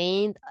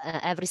explained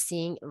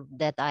everything,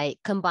 that I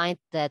combined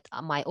that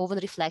my own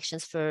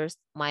reflections first,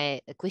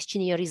 my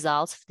questionnaire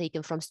results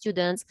taken from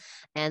students,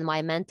 and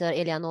my mentor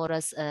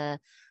Eleonora's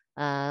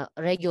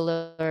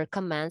regular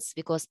comments,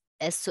 because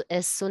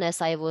as soon as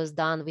I was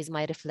done with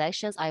my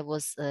reflections, I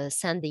was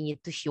sending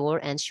it to her,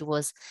 and she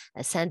was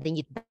sending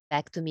it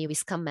back to me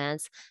with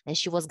comments, and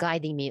she was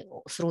guiding me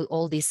through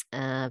all this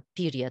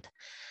period.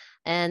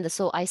 And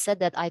so I said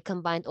that I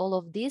combined all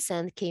of this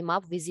and came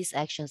up with these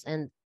actions.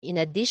 And in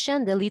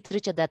addition, the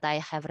literature that I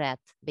have read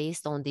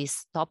based on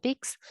these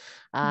topics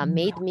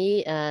made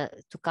me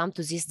to come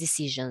to these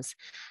decisions.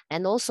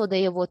 And also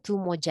there were two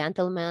more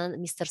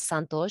gentlemen, Mr.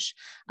 Santosh.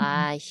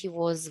 He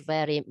was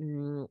very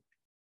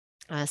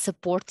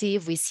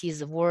supportive with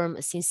his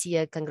warm,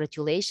 sincere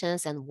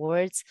congratulations and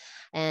words.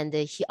 And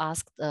he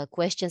asked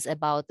questions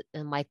about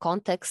my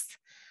context,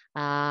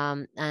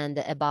 and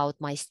about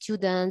my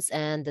students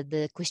and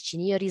the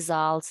questionnaire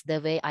results, the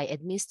way I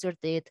administered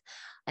it.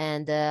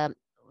 And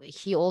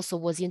he also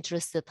was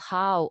interested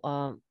how,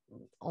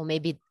 or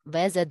maybe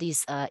whether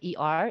this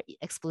ER,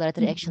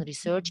 exploratory action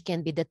research,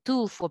 can be the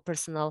tool for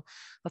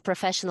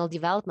professional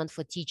development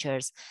for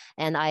teachers.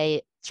 And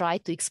I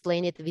tried to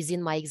explain it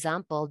within my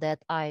example that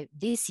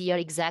this year,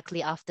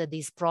 exactly after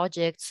this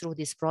project, through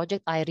this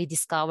project, I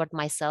rediscovered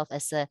myself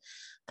as a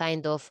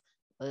kind of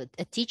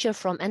a teacher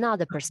from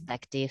another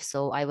perspective.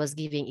 So I was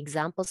giving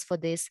examples for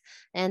this.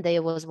 And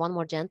there was one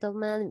more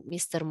gentleman,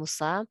 Mr.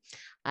 Musa.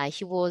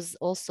 He was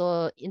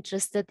also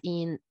interested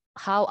in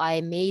how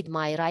I made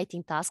my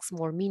writing tasks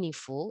more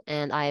meaningful.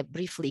 And I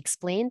briefly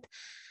explained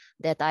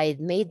that I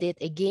made it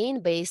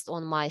again based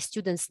on my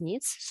students'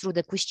 needs through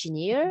the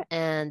questionnaire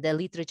and the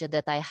literature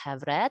that I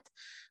have read.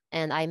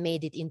 And I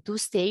made it in two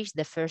stages.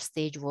 The first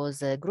stage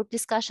was group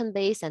discussion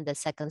based, and the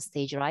second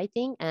stage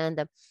writing.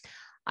 And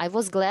I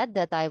was glad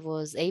that I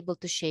was able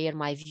to share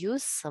my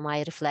views,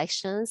 my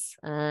reflections,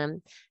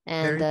 and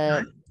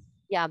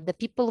yeah, the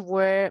people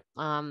were,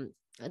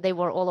 they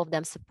were all of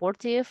them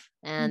supportive,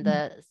 and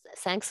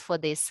thanks for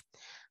this.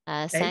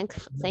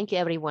 Thank you,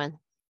 everyone.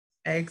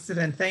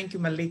 Excellent. Thank you,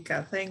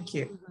 Malika. Thank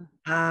you.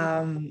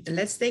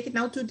 Let's take it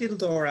now to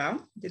Dildora.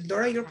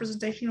 Dildora, your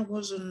presentation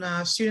was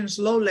on students'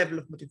 low level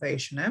of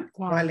motivation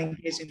while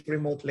engaging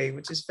remotely,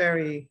 which is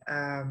very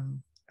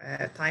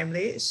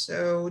timely.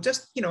 So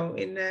just,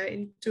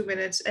 in 2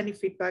 minutes, any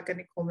feedback,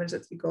 any comments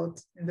that you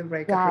got in the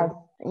breakout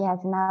room?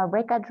 Yes, in our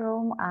breakout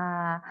room,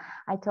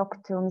 I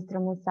talked to Mr.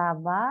 Musa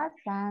Abbas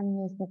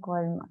and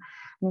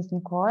Miss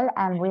Nicole,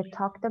 and we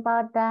talked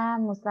about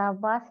them. Musa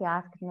Abbas, he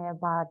asked me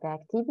about the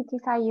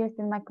activities I used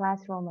in my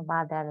classroom,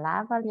 about their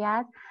level,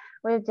 yes.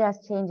 We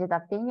just changed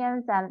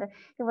opinions, and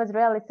he was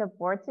really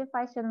supportive.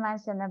 I should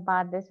mention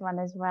about this one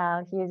as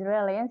well. He is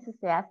really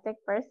enthusiastic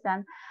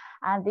person.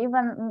 And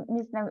even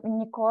Miss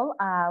Nicole,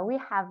 we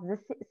have the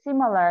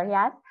similar,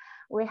 yes,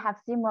 we have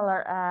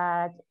similar,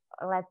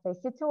 let's say,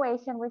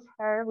 situation with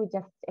her. We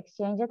just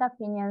exchanged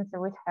opinions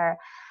with her.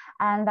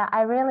 And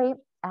I really,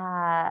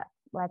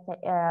 let's say,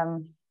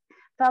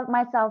 felt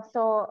myself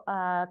so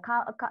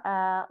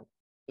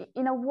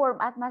in a warm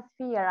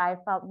atmosphere. I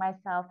felt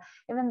myself,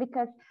 even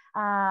because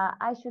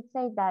I should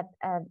say that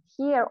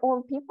here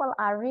all people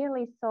are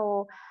really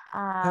so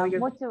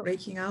you're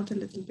breaking out a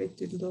little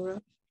bit,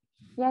 Laura.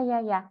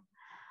 Yeah.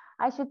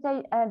 I should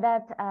say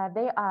that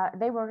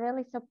they were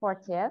really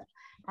supportive.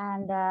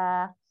 And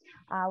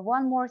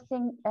one more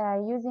thing,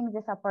 using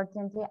this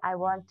opportunity, I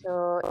want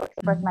to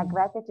express my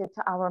gratitude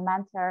to our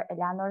mentor,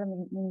 Eleonora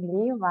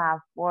Minglieva,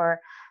 for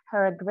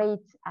her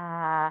great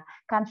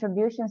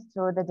contributions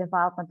to the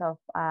development of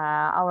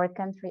our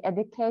country,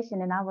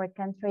 education in our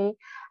country,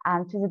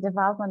 and to the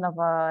development of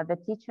the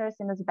teachers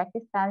in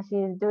Uzbekistan. She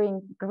is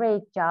doing a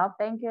great job.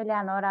 Thank you,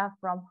 Eleonora,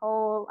 from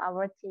whole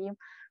our team.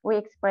 We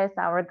express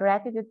our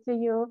gratitude to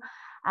you.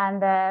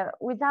 And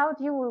without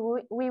you,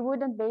 we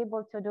wouldn't be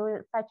able to do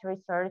such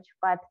research,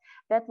 but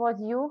that was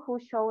you who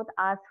showed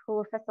us,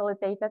 who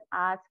facilitated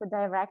us, who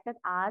directed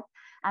us,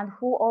 and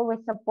who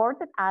always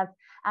supported us,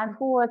 and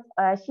who was,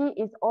 she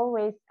is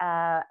always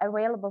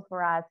available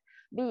for us,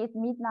 be it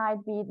midnight,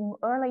 be it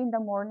early in the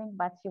morning,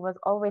 but she was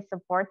always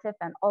supportive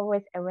and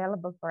always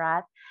available for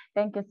us.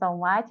 Thank you so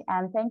much.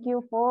 And thank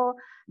you for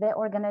the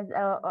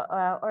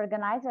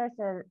organizers,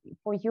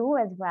 for you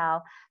as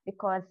well,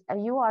 because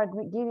you are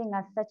giving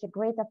us such a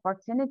great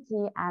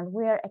opportunity, and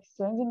we are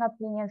exchanging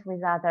opinions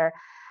with other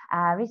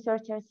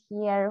researchers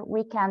here.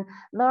 We can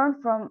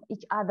learn from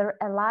each other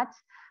a lot,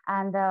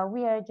 and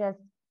we are just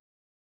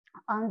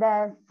on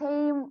the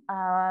same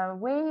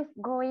wave,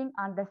 going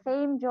on the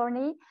same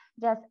journey,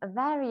 just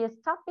various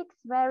topics,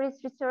 various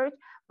research,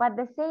 but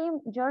the same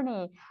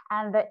journey.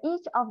 And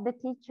each of the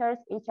teachers,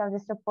 each of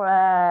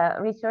the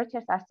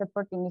researchers are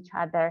supporting each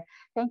other.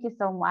 Thank you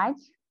so much.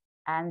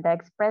 And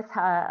express,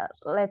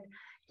 let's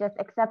just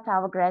accept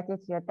our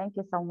gratitude. Thank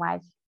you so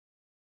much.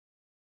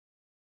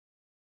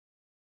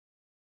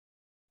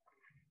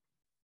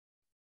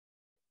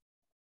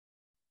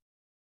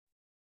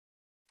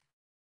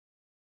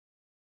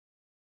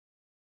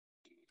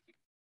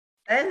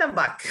 And I'm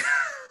back.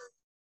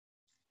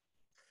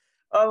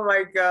 Oh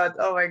my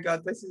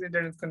God, this is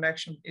internet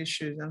connection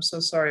issues. I'm so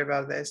sorry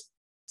about this.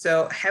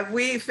 So have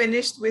we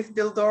finished with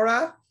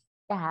Dildora?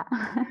 Yeah.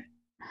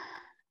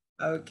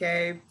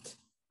 Okay,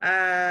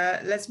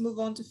 let's move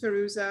on to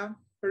Feruza.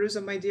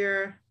 Feruza, my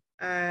dear,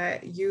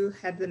 you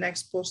had the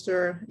next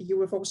poster. You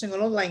were focusing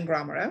on online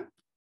grammar,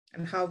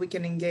 and how we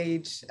can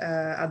engage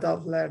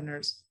adult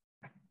learners.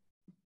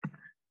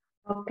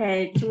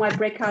 Okay, to my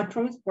breakout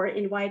rooms, we're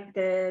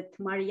invited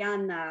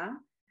Mariana,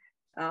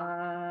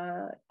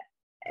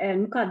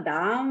 and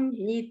Mukadam,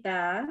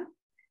 Nita,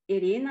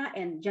 Irina,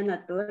 and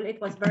Janatul.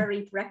 It was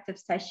very interactive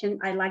session.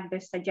 I like the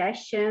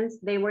suggestions.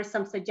 There were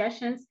some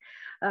suggestions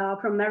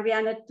from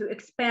Mariana to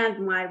expand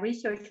my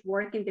research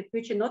work in the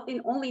future, not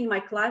only in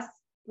my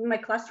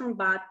classroom,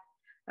 but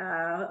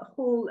the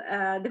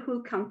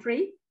whole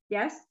country.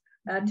 Yes.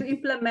 To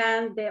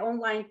implement the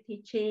online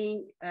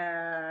teaching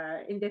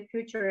in the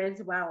future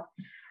as well.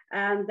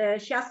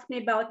 And she asked me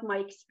about my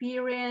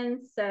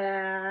experience.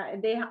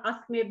 They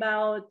asked me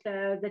about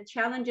the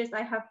challenges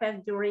I have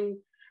faced during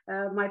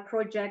my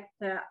project.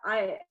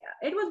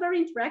 It was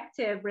very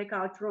interactive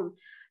breakout room.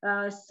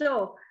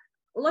 So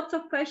lots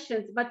of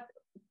questions, but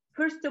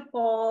first of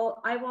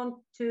all, I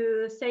want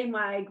to say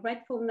my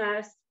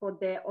gratefulness for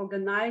the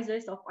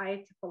organizers of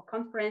IATEFL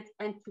conference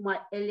and to my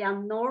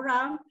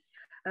Eleonora,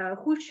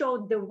 who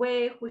showed the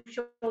way, who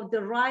showed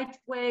the right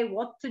way,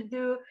 what to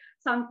do.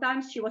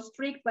 Sometimes she was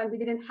strict when we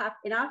didn't have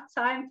enough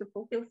time to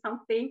fulfill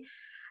something.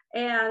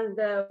 And,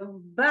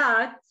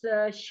 but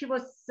she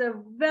was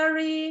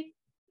very,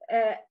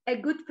 a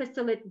good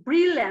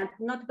brilliant,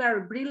 not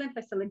very brilliant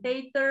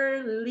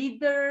facilitator,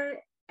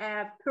 leader,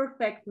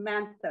 perfect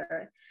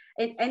mentor.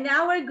 In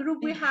our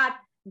group, we had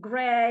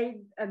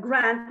grand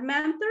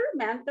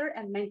mentor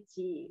and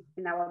mentee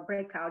in our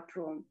breakout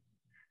room.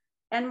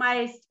 And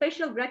my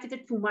special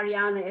gratitude to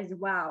Mariana as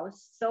well.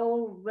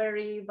 So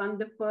very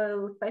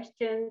wonderful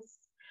questions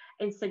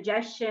and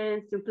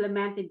suggestions to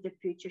implement in the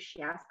future.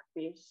 She asked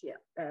me, she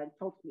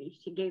told me,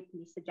 she gave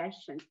me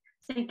suggestions.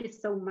 Thank you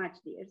so much,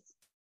 dears.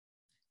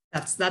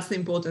 That's the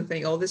important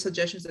thing. All the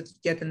suggestions that you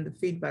get and the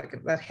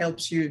feedback that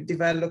helps you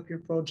develop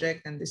your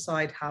project and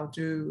decide how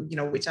to,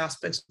 which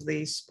aspects of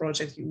this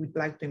project you would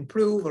like to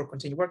improve or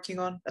continue working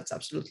on. That's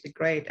absolutely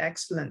great.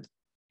 Excellent.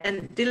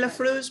 And Dila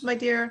Fruz, my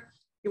dear,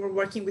 You were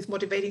working with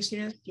motivating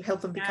students to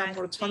help them become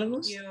more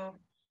autonomous. Thank you.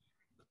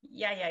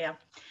 Yeah.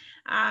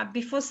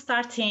 Before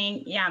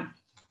starting,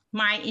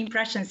 my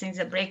impressions in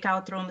the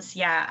breakout rooms,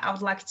 I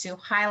would like to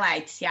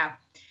highlight,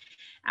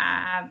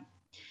 I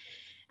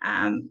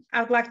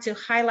would like to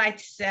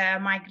highlight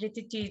my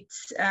gratitude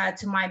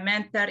to my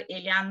mentor,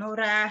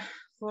 Eleonora,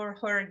 for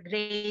her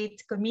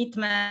great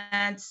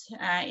commitment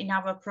in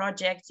our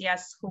project,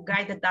 who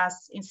guided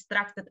us,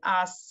 instructed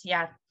us,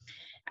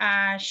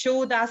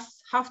 showed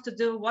us how to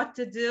do, what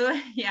to do,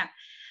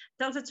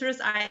 Tell the truth,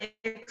 I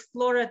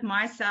explored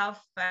myself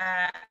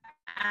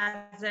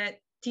as a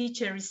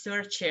teacher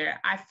researcher.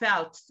 I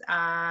felt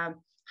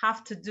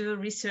have to do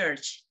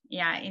research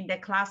in the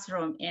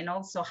classroom, and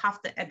also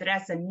have to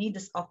address the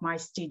needs of my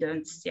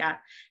students,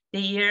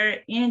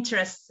 their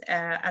interests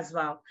as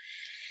well.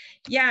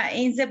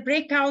 In the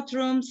breakout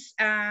rooms,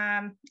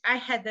 I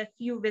had a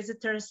few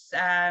visitors.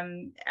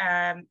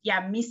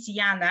 Miss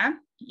Yana,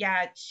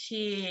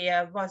 she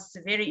was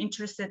very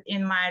interested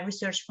in my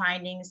research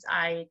findings.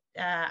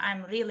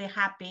 I'm really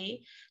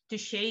happy to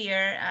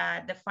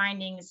share the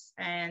findings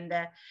and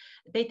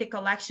data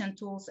collection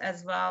tools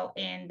as well,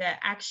 in the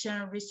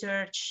action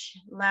research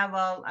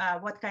level,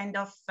 what kind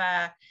of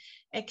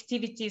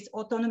activities,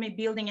 autonomy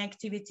building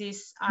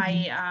activities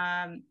I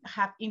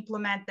have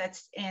implemented,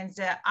 and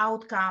the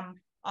outcome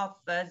of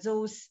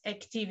those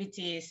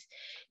activities.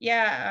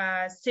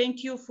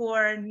 Thank you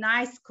for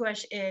nice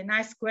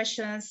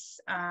questions,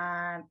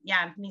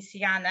 Miss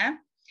Yana.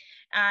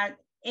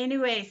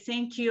 Anyway,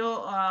 thank you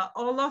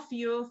all of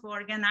you for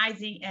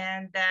organizing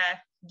and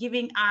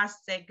giving us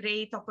a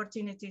great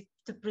opportunity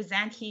to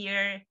present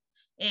here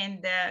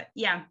and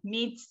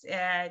meet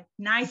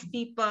nice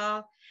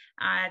people,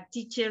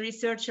 teacher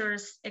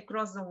researchers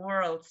across the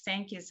world.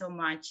 Thank you so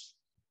much.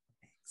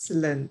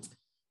 Excellent.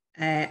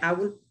 I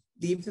will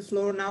leave the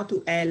floor now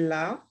to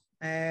Ella,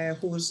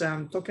 who's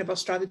talking about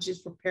strategies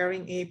for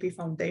preparing AAP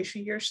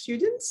Foundation year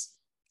students.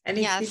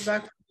 Any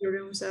feedback from your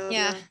rooms,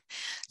 Ella?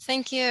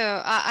 Thank you.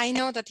 I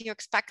know that you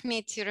expect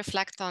me to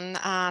reflect on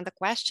the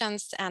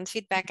questions and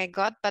feedback I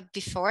got, but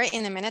before,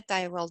 in a minute,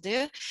 I will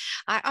do.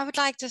 I would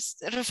like to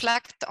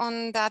reflect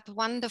on that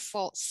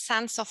wonderful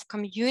sense of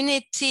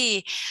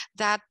community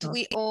that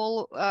we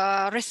all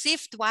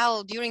received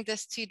while during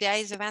this 2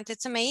 days event.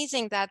 It's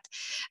amazing that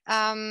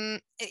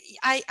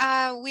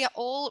we are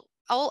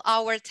all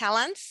our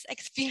talents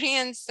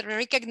experienced,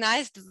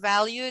 recognized,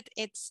 valued.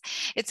 It's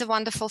a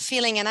wonderful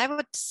feeling. And I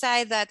would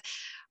say that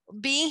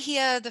being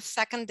here the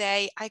second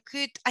day, I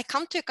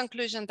come to a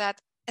conclusion that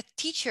a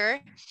teacher,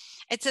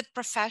 it's a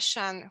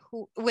profession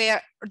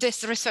where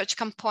this research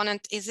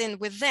component is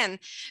within,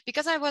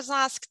 because I was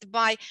asked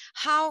by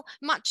how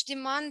much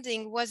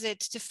demanding was it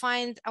to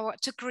find or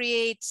to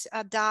create,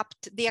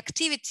 adapt the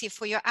activity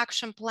for your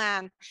action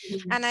plan.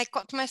 And I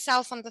caught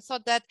myself on the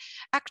thought that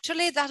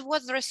actually that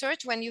was the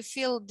research when you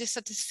feel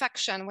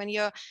dissatisfaction, when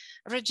you're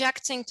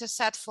rejecting to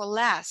set for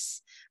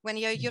less, when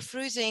you're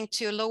refusing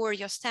to lower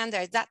your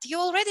standards, that you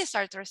already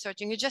started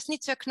researching. You just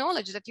need to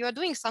acknowledge that you are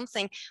doing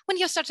something when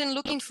you're starting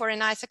looking for a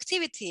nice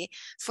activity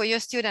for your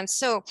students.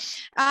 So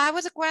it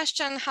was a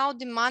question how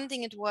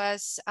demanding it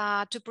was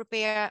to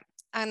prepare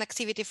an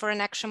activity for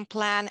an action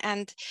plan.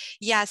 And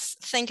yes,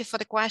 thank you for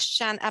the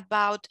question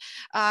about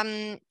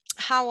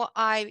how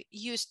I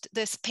used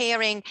this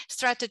pairing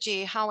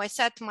strategy, how I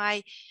set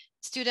my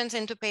students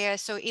into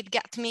pairs, so it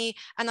got me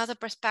another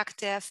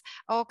perspective.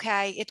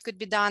 Okay, it could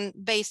be done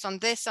based on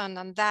this and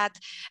on that.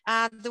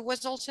 There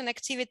was also an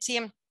activity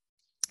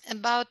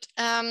about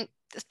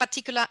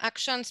particular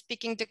action,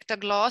 speaking Dr.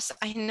 Gloss.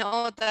 I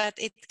know that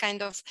it's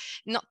kind of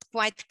not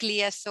quite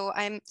clear, so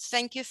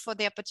thank you for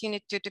the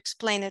opportunity to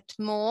explain it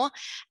more.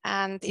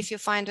 And if you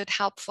find it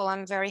helpful,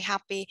 I'm very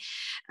happy.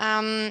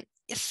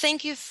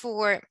 Thank you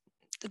for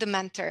the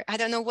mentor. I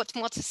don't know what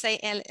more to say,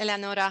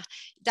 Eleonora.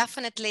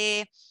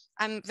 Definitely,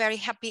 I'm very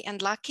happy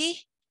and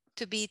lucky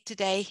to be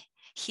today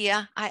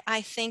here.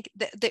 I think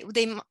that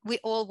we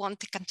all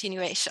want a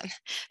continuation.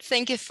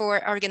 Thank you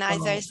for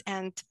organizers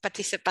and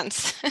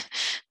participants.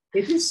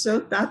 It is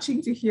so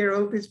touching to hear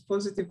all these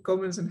positive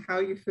comments and how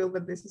you feel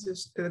that this is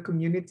just a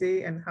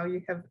community and how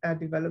you have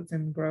developed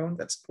and grown.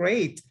 That's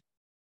great.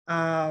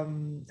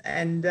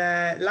 And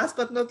last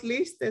but not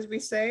least, as we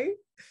say,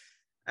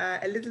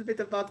 a little bit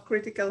about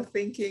critical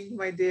thinking,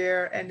 my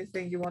dear.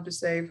 Anything you want to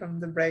say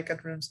from the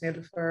breakout rooms,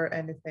 Nilüfer,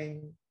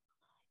 anything?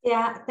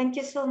 Yeah, thank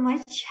you so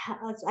much.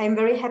 I'm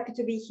very happy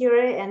to be here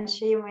and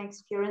share my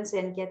experience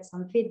and get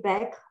some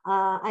feedback.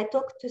 I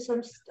talked to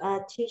some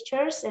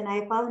teachers and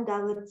I found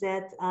out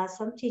that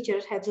some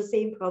teachers have the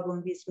same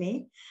problem with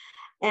me.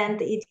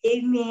 And it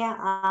gave me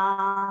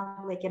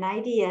like an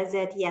idea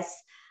that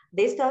yes,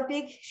 this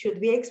topic should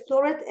be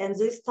explored and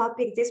this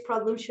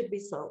problem should be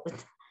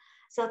solved.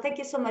 So thank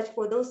you so much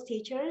for those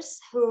teachers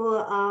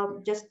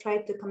who just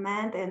tried to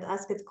comment and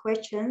asked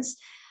questions.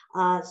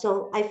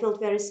 So I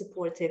felt very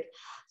supportive.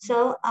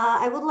 So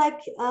I would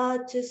like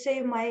to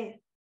say my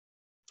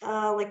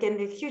like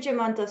a huge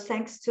amount of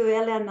thanks to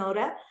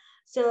Eleonora.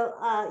 So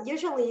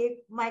usually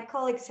my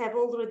colleagues have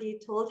already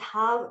told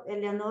how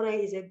Eleonora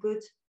is a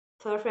good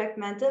perfect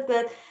mentor,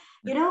 but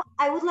you know,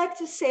 I would like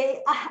to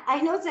say,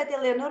 I know that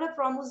Eleonora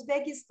from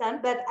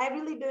Uzbekistan, but I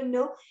really don't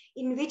know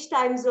in which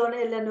time zone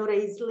Eleonora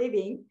is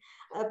living,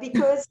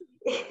 because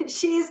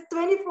she is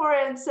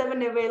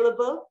 24/7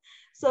 available.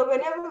 So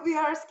whenever we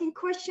are asking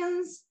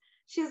questions,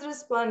 she's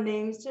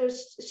responding. So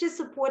she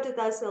supported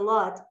us a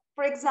lot.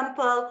 For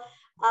example,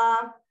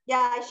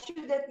 yeah, I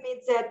should admit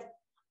that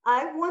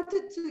I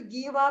wanted to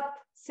give up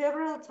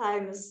several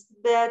times,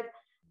 but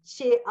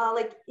she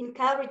like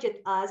encouraged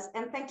us,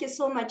 and thank you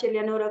so much,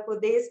 Eleonora, for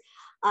this.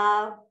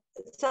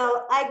 So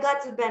I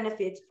got to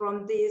benefit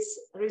from this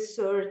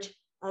research,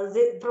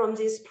 from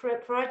this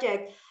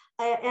project,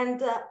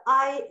 and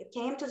I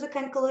came to the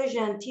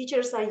conclusion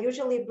teachers are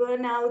usually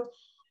burnout.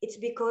 It's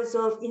because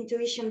of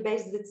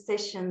intuition-based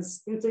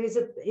sessions,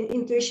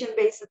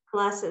 intuition-based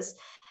classes.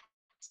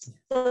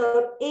 So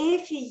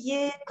if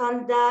you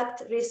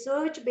conduct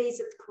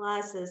research-based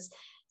classes,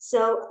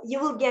 so you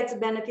will get the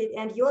benefit,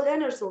 and your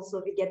learners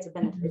also will get the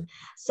benefit.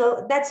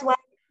 So that's why,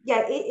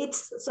 yeah,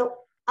 so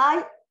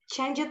I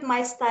changed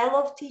my style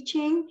of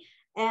teaching,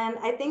 and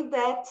I think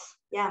that,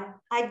 yeah,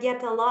 I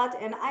get a lot,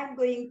 and I'm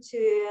going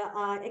to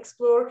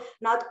explore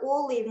not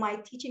only my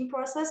teaching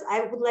process,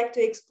 I would like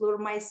to explore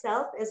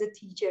myself as a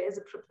teacher, as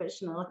a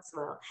professional as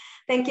well.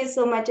 Thank you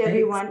so much,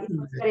 everyone. Excellent.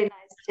 It was a very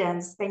nice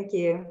chance. Thank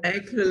you.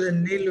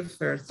 Excellent,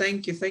 Niloufer.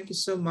 Thank you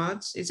so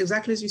much. It's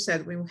exactly as you said.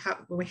 When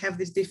we have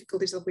these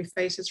difficulties that we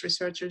face as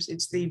researchers,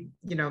 it's the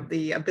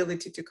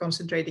ability to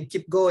concentrate and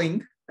keep going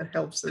that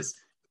helps us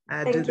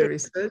do the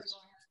research.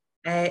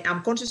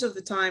 I'm conscious of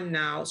the time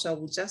now, so I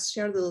will just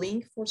share the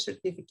link for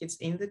certificates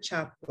in the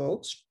chat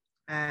box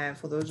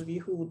for those of you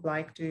who would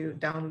like to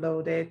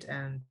download it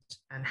and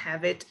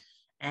have it.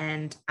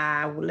 And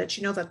I will let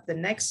you know that the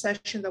next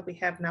session that we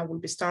have now will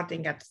be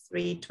starting at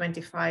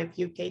 3:25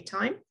 UK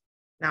time.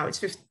 Now it's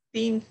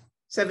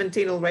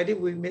 15:17 already.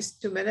 We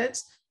missed 2 minutes,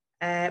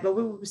 but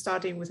we will be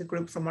starting with a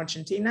group from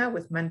Argentina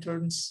with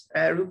mentors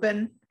Ruben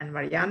and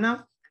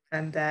Mariana,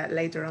 and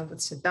later on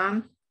with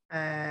Sedan.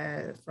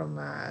 From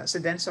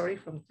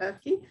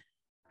Turkey.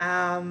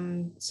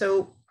 So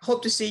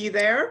hope to see you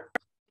there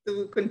to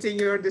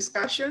continue our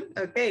discussion.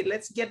 Okay,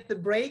 let's get the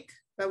break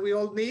that we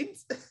all need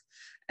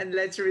and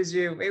let's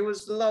resume. It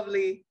was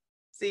lovely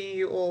seeing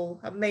you all.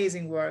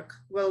 Amazing work.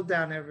 Well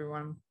done,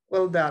 everyone.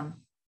 Well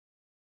done.